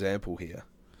live example here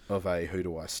of a who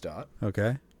do I start.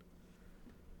 Okay.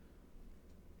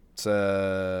 It's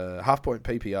a half-point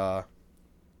PPR,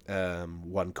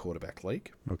 1 quarterback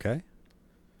league. Okay.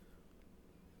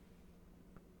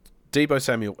 Deebo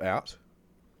Samuel out.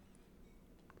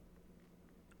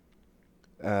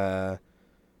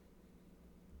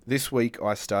 This week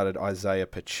I started Isaiah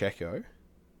Pacheco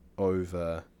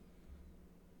over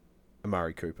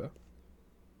Amari Cooper.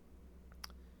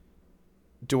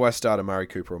 Do I start Amari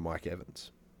Cooper or Mike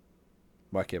Evans?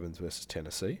 Mike Evans versus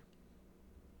Tennessee.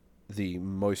 The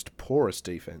most porous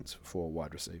defense for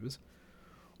wide receivers.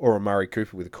 Or Amari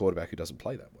Cooper with a quarterback who doesn't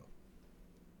play that well.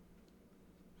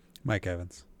 Mike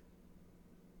Evans.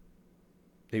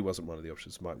 He wasn't one of the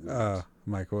options. Mike Williams.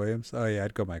 Mike Williams. Oh, yeah,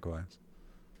 I'd go Mike Williams.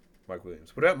 Mike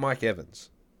Williams. What about Mike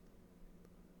Evans?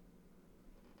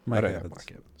 Mike I don't Evans. have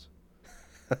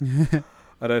Mike Evans.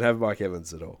 I don't have Mike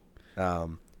Evans at all.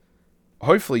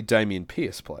 Hopefully Damian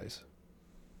Pierce plays.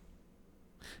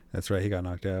 That's right. He got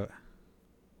knocked out.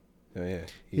 Oh, yeah.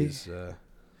 He's...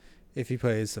 If he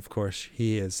plays, of course,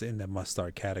 he is in the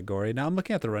must-start category. Now, I'm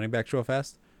looking at the running backs real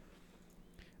fast.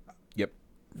 Yep.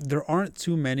 There aren't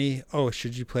too many,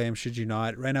 should you play him, should you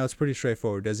not? Right now, it's pretty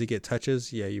straightforward. Does he get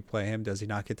touches? Yeah, you play him. Does he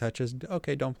not get touches?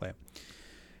 Okay, don't play him.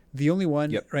 The only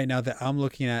one right now that I'm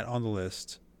looking at on the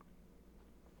list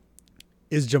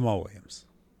is Jamal Williams.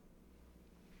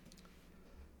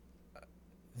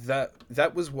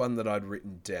 That was one that I'd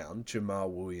written down,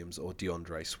 Jamal Williams or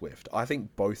DeAndre Swift. I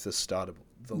think both are startable.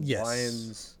 The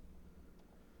Lions...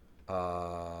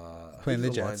 playing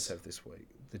the Jets. Lions have this week?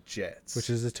 The Jets.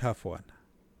 Which is a tough one.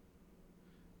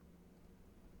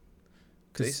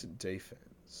 Decent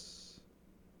defense.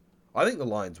 I think the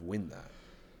Lions win that.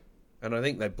 And I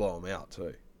think they blow them out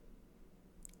too.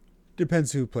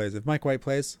 Depends who plays. If Mike White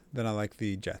plays, then I like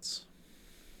the Jets.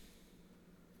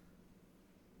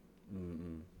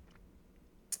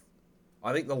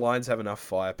 I think the Lions have enough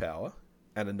firepower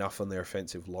and enough on their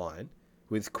offensive line.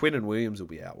 With Quinn Williams will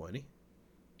be out, won't he?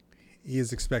 He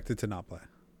is expected to not play.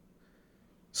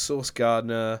 Sauce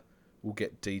Gardner will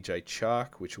get DJ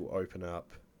Chark, which will open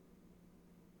up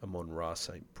Amon-Ra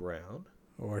St. Brown.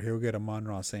 Or he'll get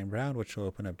Amon-Ra St. Brown, which will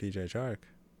open up DJ Chark.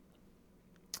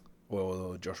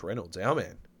 Or Josh Reynolds, our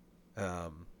man.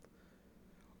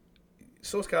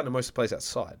 Sauce Gardner mostly plays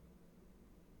outside.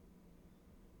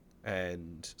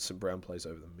 And St. Brown plays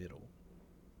over the middle.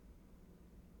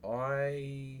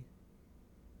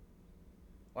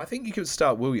 I think you could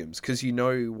start Williams because you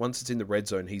know once it's in the red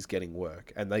zone, he's getting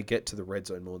work. And they get to the red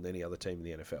zone more than any other team in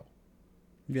the NFL.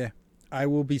 Yeah. I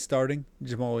will be starting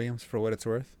Jamal Williams for what it's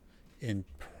worth in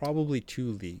probably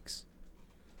 2 leagues.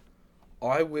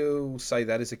 I will say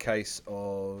that is a case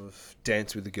of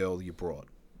dance with the girl you brought.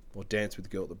 Or dance with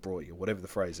the girl that brought you, whatever the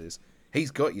phrase is.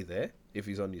 He's got you there. If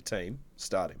he's on your team,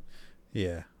 start him.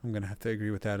 Yeah, I'm going to have to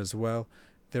agree with that as well.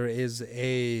 There is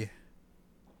I'm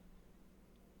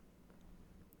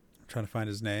trying to find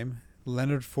his name.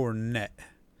 Leonard Fournette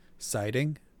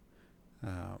sighting.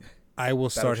 I will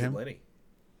start him. Lenny.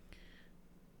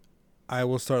 I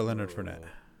will start Leonard Fournette.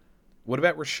 What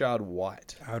about Rashad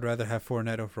White? I would rather have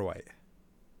Fournette over White.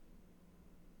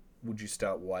 Would you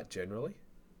start White generally?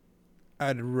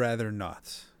 I'd rather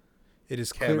not. It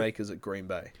is Cam clear. Akers at Green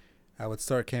Bay. I would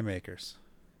start Cam Akers.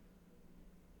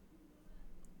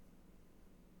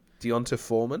 Deonta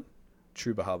Foreman,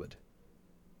 Chuba Hubbard.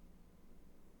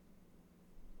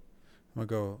 I'm going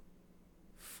to go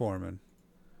Foreman.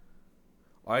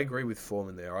 I agree with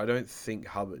Foreman there. I don't think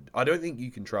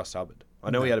you can trust Hubbard. I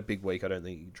know he had a big week. I don't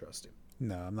think you can trust him.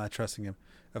 No, I'm not trusting him.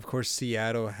 Of course,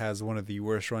 Seattle has one of the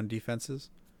worst run defenses.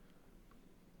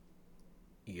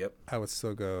 Yep. I would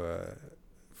still go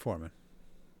Foreman.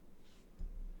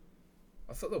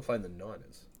 I thought they were playing the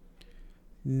Niners.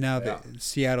 Now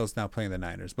Seattle's now playing the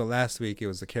Niners, but last week it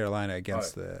was the Carolina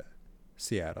against the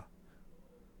Seattle.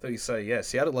 I thought you say,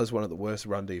 Seattle has one of the worst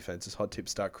run defenses. Hot tip,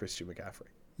 start Christian McCaffrey.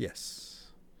 Yes.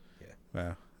 Yeah.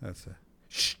 Wow, that's a.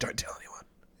 Shh! Don't tell anyone.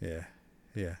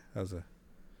 Yeah. That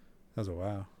was a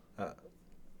wow.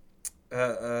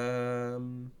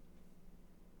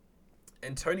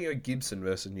 Antonio Gibson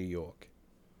versus New York,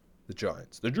 the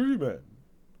Giants, the Dream-Man.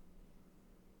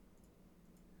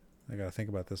 I gotta think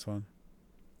about this one.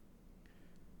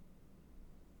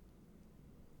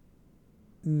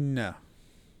 No.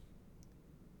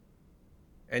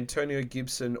 Antonio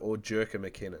Gibson or Jerker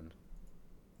McKinnon?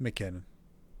 McKinnon.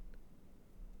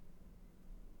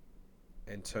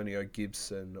 Antonio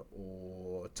Gibson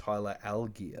or Tyler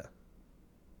Algier?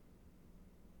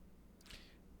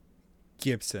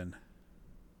 Gibson.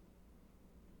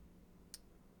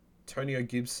 Antonio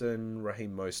Gibson,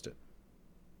 Raheem Mostert.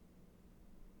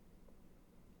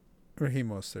 Raheem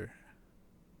Mostert.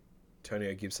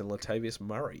 Antonio Gibson, Latavius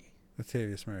Murray.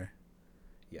 Latavius Murray.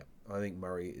 Yeah, I think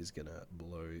Murray is going to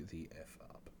blow the F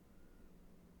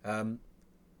up.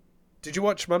 Did you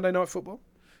watch Monday Night Football?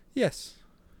 Yes.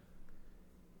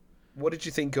 What did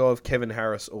you think of Kevin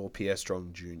Harris or Pierre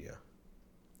Strong Jr.?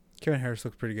 Kevin Harris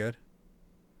looked pretty good.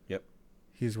 Yep.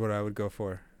 He's what I would go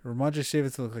for. Ramondre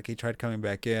Stevenson looked like he tried coming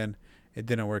back in. It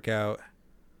didn't work out.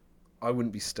 I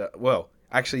wouldn't be well,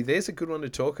 actually, there's a good one to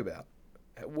talk about.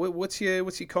 What's your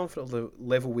confidence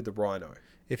level with the Rhino?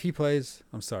 If he plays,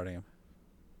 I'm starting him.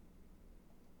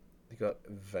 You got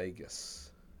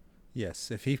Vegas.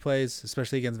 Yes, if he plays,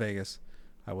 especially against Vegas,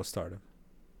 I will start him.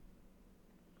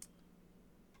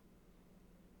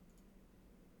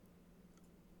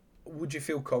 Would you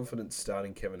feel confident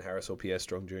starting Kevin Harris or Pierre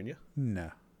Strong Jr.?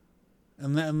 No,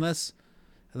 unless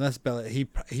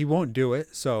he won't do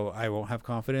it, so I won't have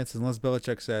confidence unless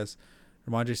Belichick says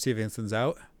Ramondre Stevenson's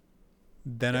out.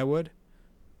 Then I would.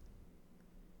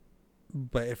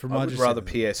 But if Ramondre I would rather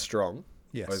Pierre Strong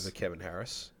yes. over Kevin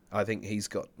Harris. I think he's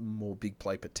got more big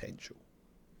play potential.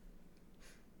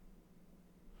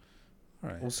 All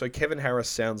right. Also, Kevin Harris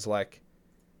sounds like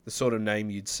the sort of name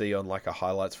you'd see on like a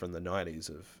highlights from the 90s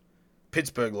of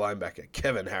Pittsburgh linebacker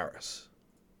Kevin Harris.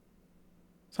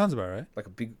 Sounds about right.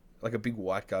 Like a big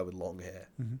white guy with long hair.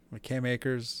 Mm-hmm. With Cam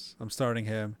Akers, I'm starting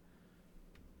him.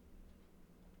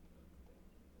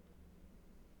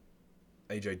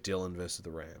 AJ Dillon versus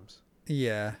the Rams.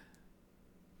 Yeah.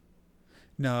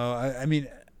 No, I mean,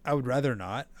 I would rather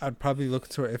not. I'd probably look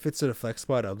toward, if it's at a flex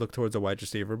spot, I'd look towards a wide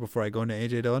receiver before I go into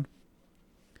AJ Dillon.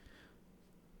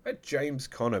 I had James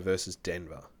Conner versus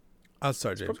Denver. I'll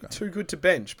start James Probably Conner. too good to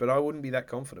bench, but I wouldn't be that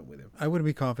confident with him. I wouldn't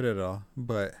be confident at all,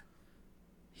 but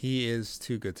he is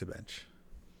too good to bench.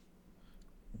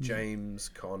 James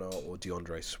Conner or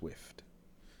DeAndre Swift.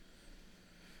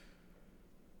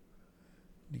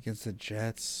 Against the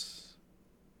Jets,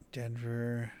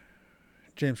 Denver,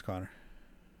 James Conner.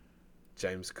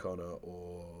 James Conner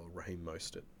or Raheem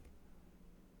Mostert.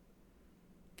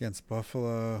 Against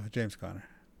Buffalo, James Conner.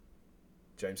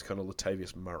 James Conner,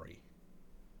 Latavius Murray.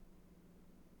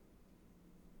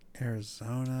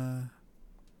 Arizona,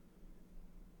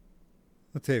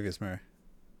 Latavius Murray.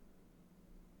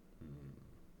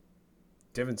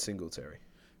 Devin Singletary.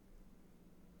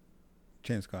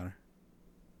 James Conner.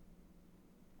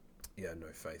 Yeah, no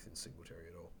faith in Singletary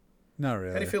at all. Not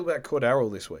really. How do you feel about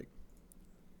Cordero this week?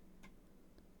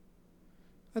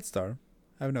 I'd start him.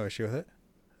 I have no issue with it.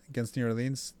 Against New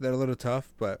Orleans, they're a little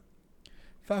tough, but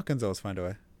Falcons always find a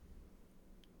way.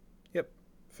 Yep,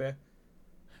 fair.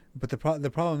 But the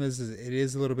problem is it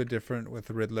is a little bit different with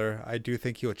Riddler. I do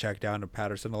think he'll check down to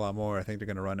Patterson a lot more. I think they're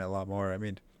going to run it a lot more. I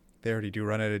mean, they already do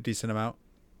run it a decent amount.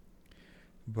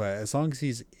 But as long as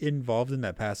he's involved in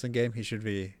that passing game, he should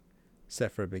be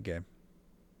set for a big game.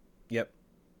 Yep.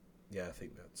 Yeah, I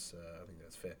think that's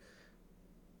fair.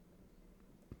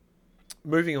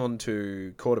 Moving on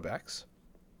to quarterbacks,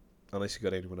 unless you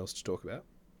got anyone else to talk about.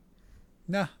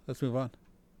 Nah, let's move on.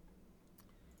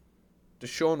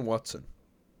 Deshaun Watson.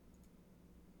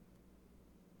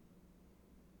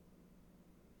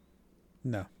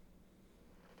 No.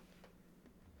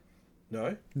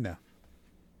 No? No. I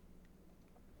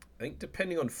think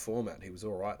depending on format, he was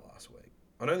all right last week.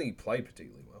 I don't think he played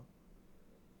particularly well.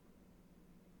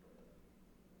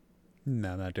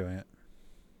 No, I'm not doing it.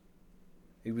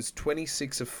 He was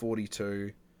 26 of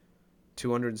 42,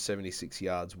 276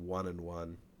 yards,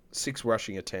 1-1, 6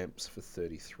 rushing attempts for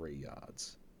 33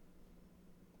 yards.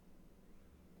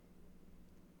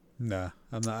 No,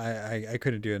 I'm not. I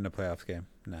couldn't do it in a playoffs game.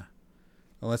 No.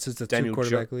 Unless it's a Daniel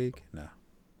two-quarterback league. No.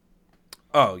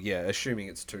 Oh, yeah, assuming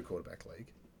it's a 2-quarterback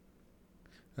league.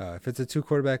 If it's a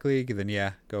two-quarterback league, then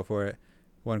yeah, go for it.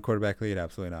 One-quarterback league,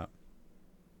 absolutely not.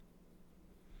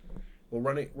 Well,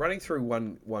 running through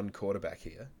one quarterback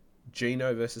here.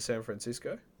 Geno versus San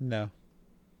Francisco. No.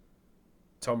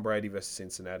 Tom Brady versus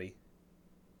Cincinnati.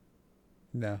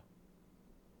 No.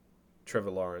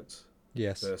 Trevor Lawrence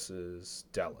Yes. versus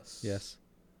Dallas. Yes.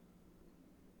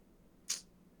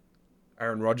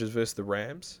 Aaron Rodgers versus the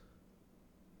Rams.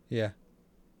 Yeah.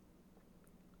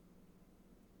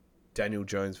 Daniel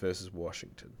Jones versus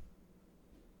Washington.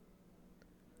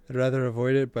 I'd rather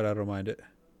avoid it, but I don't mind it.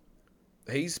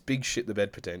 He's big shit the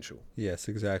bed potential. Yes,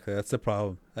 exactly. That's the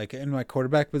problem. Like in my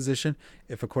quarterback position,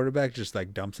 if a quarterback just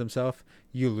like dumps himself,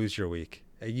 you lose your week.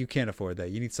 You can't afford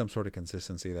that. You need some sort of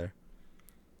consistency there.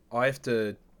 I have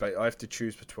to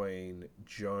choose between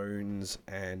Jones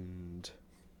and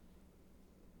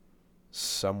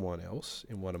someone else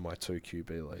in one of my 2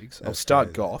 QB leagues. I'll That's start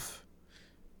crazy. Goff.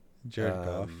 Jared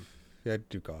Goff. Yeah, I'd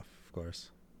do Goff, of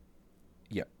course.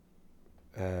 Yep.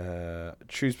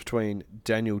 Choose between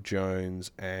Daniel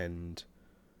Jones and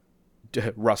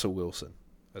Russell Wilson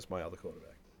as my other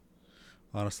quarterback.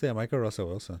 Honestly, I might go Russell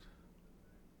Wilson.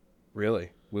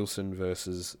 Really? Wilson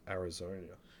versus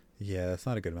Arizona. Yeah, that's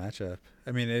not a good matchup.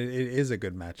 I mean, it is a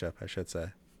good matchup, I should say.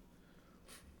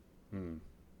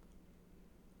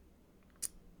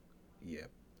 Yeah.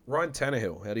 Ryan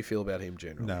Tannehill, how do you feel about him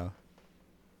generally? No.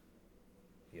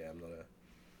 Yeah, I'm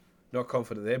not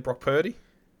confident there. Brock Purdy,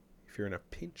 if you're in a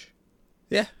pinch.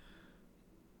 Yeah.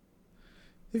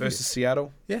 Versus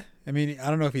Seattle. Yeah. I mean, I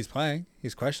don't know if he's playing.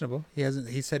 He's questionable.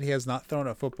 He said he has not thrown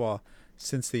a football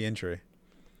since the injury.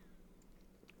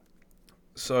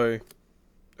 So,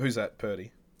 who's that?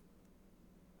 Purdy.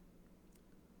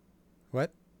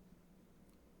 What?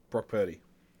 Brock Purdy.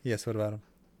 Yes, what about him?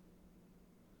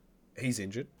 He's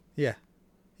injured. Yeah.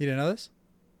 You didn't know this?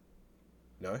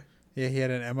 No. Yeah, he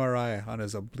had an MRI on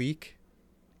his oblique.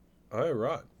 Oh,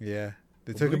 right. Yeah.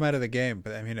 They took him out of the game,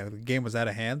 but I mean, the game was out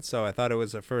of hand, so I thought it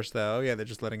was at first, they're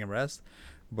just letting him rest.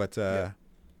 But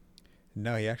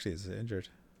no, he actually is injured.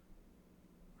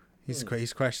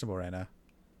 He's questionable right now.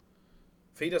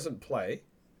 If he doesn't play,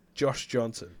 Josh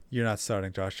Johnson. You're not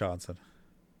starting Josh Johnson.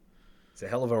 He's a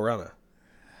hell of a runner.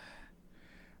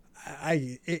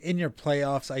 In your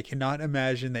playoffs, I cannot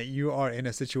imagine that you are in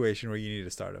a situation where you need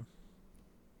to start him.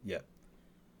 Yeah.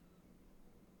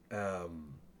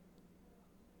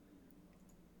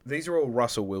 These are all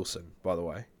Russell Wilson, by the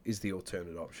way, is the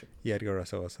alternate option. You had to go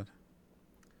Russell Wilson.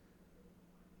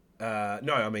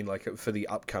 No, I mean like for the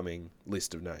upcoming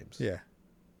list of names. Yeah.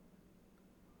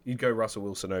 You'd go Russell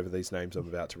Wilson over these names I'm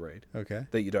about to read. Okay.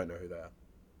 That you don't know who they are.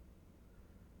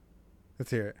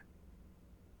 Let's hear it.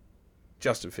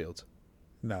 Justin Fields.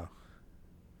 No.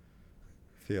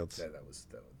 Fields. Yeah, that was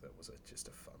just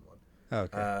a fun one.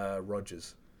 Okay.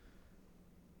 Rodgers.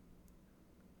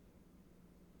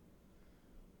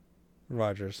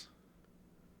 Rodgers.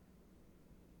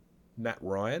 Matt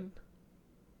Ryan.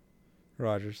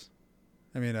 Rodgers.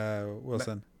 I mean,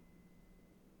 Wilson.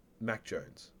 Mac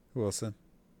Jones. Wilson.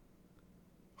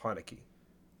 Heineke.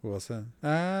 Wilson.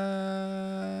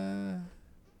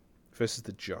 Versus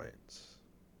the Giants.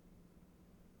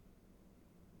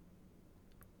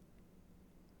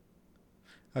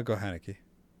 I'll go Heineke.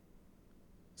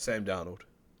 Sam Darnold.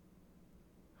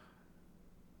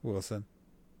 Wilson.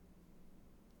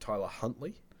 Tyler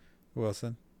Huntley.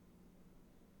 Wilson.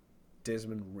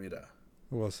 Desmond Ridder.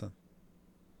 Wilson.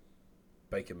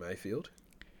 Baker Mayfield.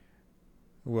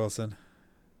 Wilson.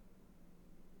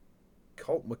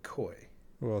 Colt McCoy.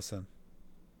 Wilson.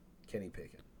 Kenny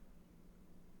Pickett.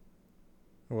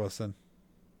 Wilson.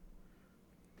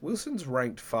 Wilson's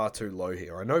ranked far too low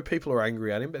here. I know people are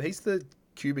angry at him, but he's the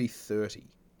QB 30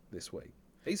 this week.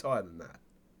 He's higher than that.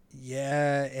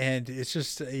 Yeah, and it's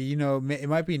just, it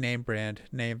might be name brand,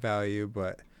 name value,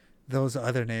 but those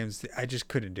other names, I just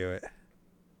couldn't do it.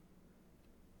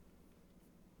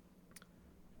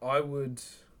 I would...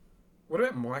 What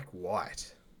about Mike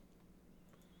White?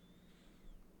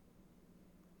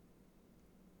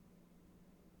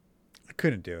 I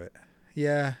couldn't do it.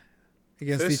 Yeah.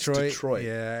 Against Versus Detroit.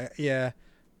 Yeah.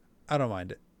 I don't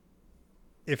mind it.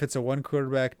 If it's a one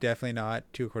quarterback, definitely not.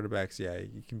 Two quarterbacks, yeah,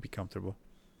 you can be comfortable.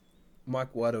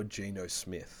 Mike White or Geno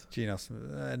Smith? Geno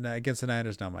Smith. No, against the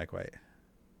Niners, not Mike White.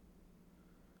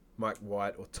 Mike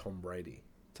White or Tom Brady?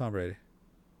 Tom Brady.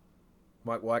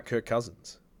 Mike White, Kirk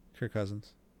Cousins. Kirk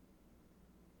Cousins.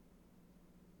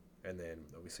 And then,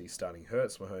 obviously, starting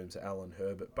Hurts, Mahomes, Allen,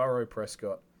 Herbert, Burrow,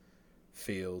 Prescott,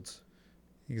 Fields,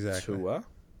 Exactly. Tua,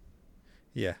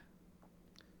 Yeah.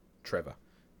 Trevor.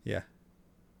 Yeah.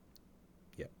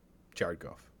 Yep. Jared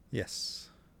Goff. Yes.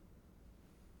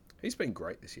 He's been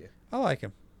great this year. I like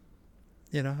him.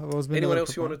 I've always been Anyone a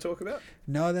else you want to talk about?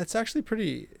 No, that's actually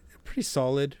pretty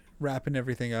solid. Wrapping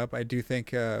everything up, I do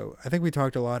think. I think we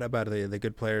talked a lot about the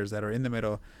good players that are in the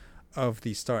middle of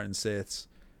the start and sits.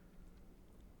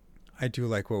 I do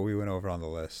like what we went over on the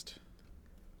list.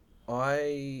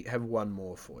 I have one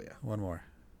more for you. One more.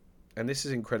 And this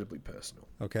is incredibly personal.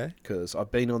 Okay. Because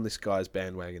I've been on this guy's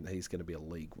bandwagon that he's going to be a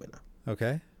league winner.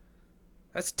 Okay.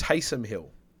 That's Taysom Hill.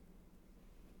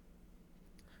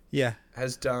 Yeah.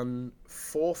 Has done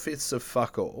 4/5 of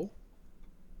fuck all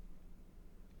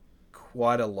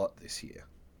quite a lot this year.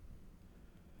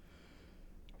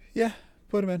 Yeah.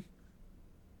 Put him in.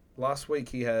 Last week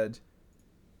he had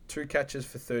 2 catches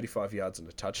for 35 yards and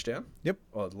a touchdown. Yep.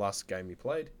 Or the last game he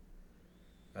played.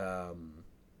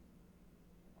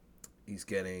 He's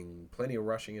getting plenty of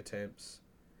rushing attempts.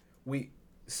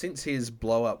 Since his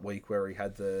blow-up week where he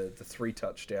had the 3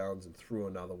 touchdowns and threw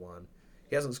another one,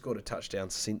 he hasn't scored a touchdown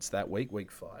since that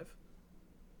week 5.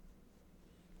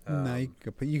 No, you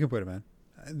can put him in.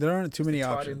 There aren't too many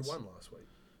options. Tight end 1 last week.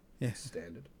 Yeah.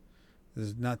 Standard.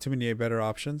 There's not too many better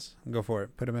options. Go for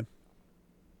it. Put him in.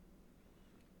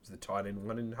 Was the tight end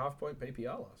 1.5 point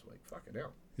PPR last week. Fucking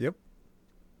hell. Yep.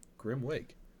 grim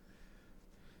week.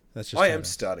 That's just I how am it is.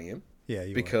 starting him Yeah,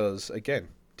 you because, again,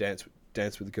 dance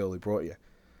with the girl who brought you.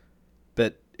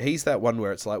 But he's that one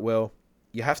where it's like, well,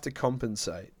 you have to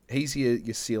compensate. He's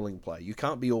your ceiling player. You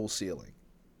can't be all ceiling.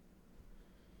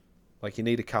 Like, you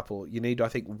need a couple. You need, I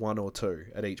think, one or two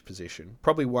at each position.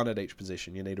 Probably one at each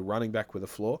position. You need a running back with a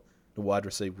floor, a wide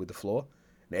receiver with the floor,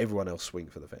 and everyone else swing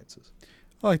for the fences.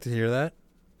 I like to hear that.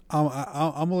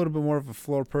 I'm a little bit more of a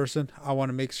floor person. I want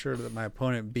to make sure that my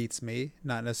opponent beats me,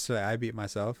 not necessarily I beat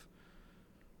myself.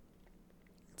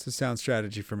 It's a sound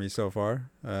strategy for me so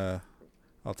far.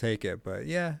 I'll take it, but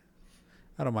yeah,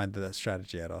 I don't mind that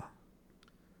strategy at all.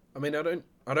 I mean, I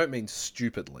don't mean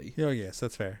stupidly. Oh yes,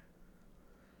 that's fair.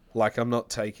 Like, I'm not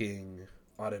taking,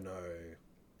 I don't know,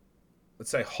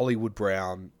 let's say Hollywood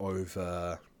Brown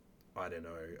over, I don't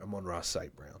know, Amon-Ra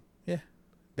St. Brown. Yeah,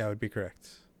 that would be correct.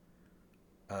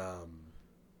 I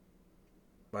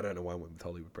don't know why I went with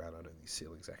Hollywood Brown. I don't think his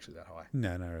ceiling's actually that high.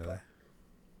 No, not really.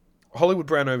 Hollywood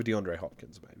Brown over DeAndre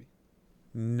Hopkins, maybe.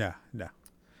 No. You're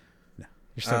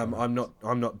still going.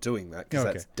 I'm not doing that because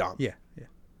Okay. that's dumb. Yeah.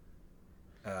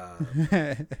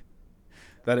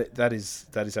 That is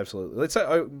absolutely. Let's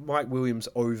say Mike Williams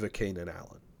over Keenan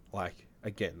Allen. Like,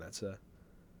 again, that's a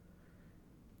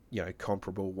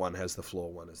comparable. One has the floor,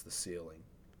 one has the ceiling.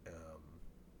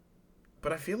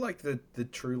 But I feel like the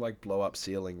true like blow up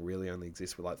ceiling really only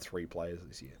exists with like 3 players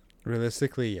this year.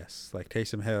 Realistically, yes. Like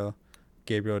Taysom Hill,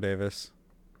 Gabriel Davis,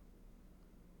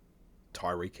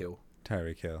 Tyreek Hill.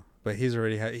 Tyreek Hill. But he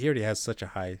already has such a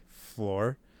high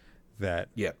floor that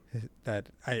I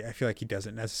feel like he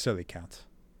doesn't necessarily count.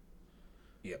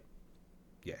 Yep.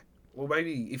 Yeah. Well,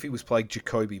 maybe if he was playing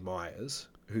Jacoby Myers,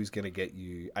 who's going to get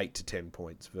you 8 to 10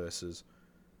 points versus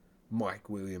Mike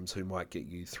Williams, who might get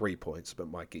you 3 points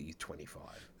but might get you 25.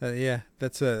 Yeah,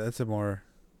 that's a more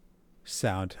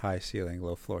sound, high ceiling,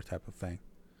 low floor type of thing.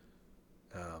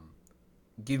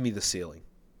 Give me the ceiling.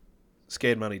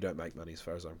 Scared money don't make money as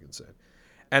far as I'm concerned.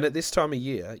 And at this time of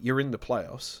year, you're in the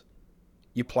playoffs.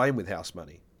 You're playing with house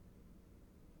money.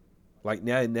 Like,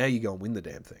 now you go and win the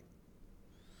damn thing.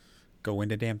 Go win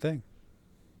the damn thing.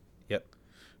 Yep.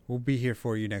 We'll be here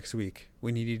for you next week.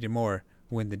 We need you to more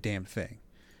win the damn thing.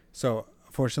 So,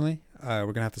 unfortunately, we're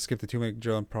going to have to skip the 2-minute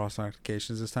drill and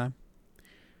prognostications this time.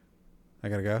 I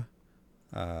got to go.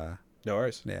 No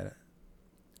worries. Yeah.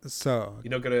 So. You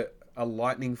not got a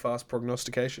lightning fast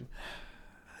prognostication?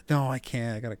 No, I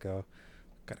can't. I got to go.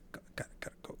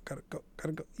 Gotta go.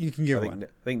 You can give one. I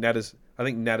think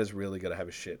Natta's really got to have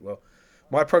a shit. Well,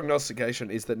 my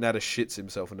prognostication is that Natta shits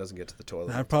himself and doesn't get to the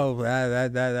toilet.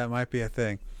 That might be a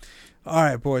thing. All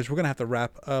right, boys, we're gonna have to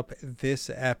wrap up this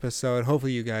episode.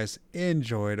 Hopefully, you guys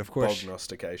enjoyed. Of course,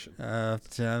 prognostication.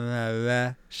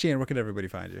 Sheehan, where can everybody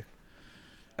find you?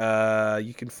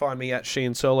 You can find me at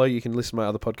Sheehan Solo. You can listen to my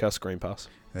other podcast, Screen Pass.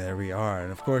 There we are,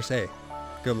 and of course, hey,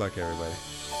 good luck, everybody.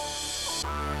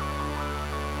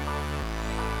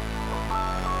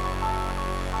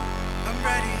 I'm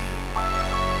ready.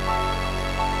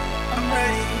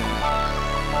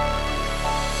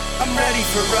 I'm ready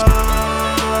for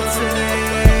all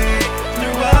today.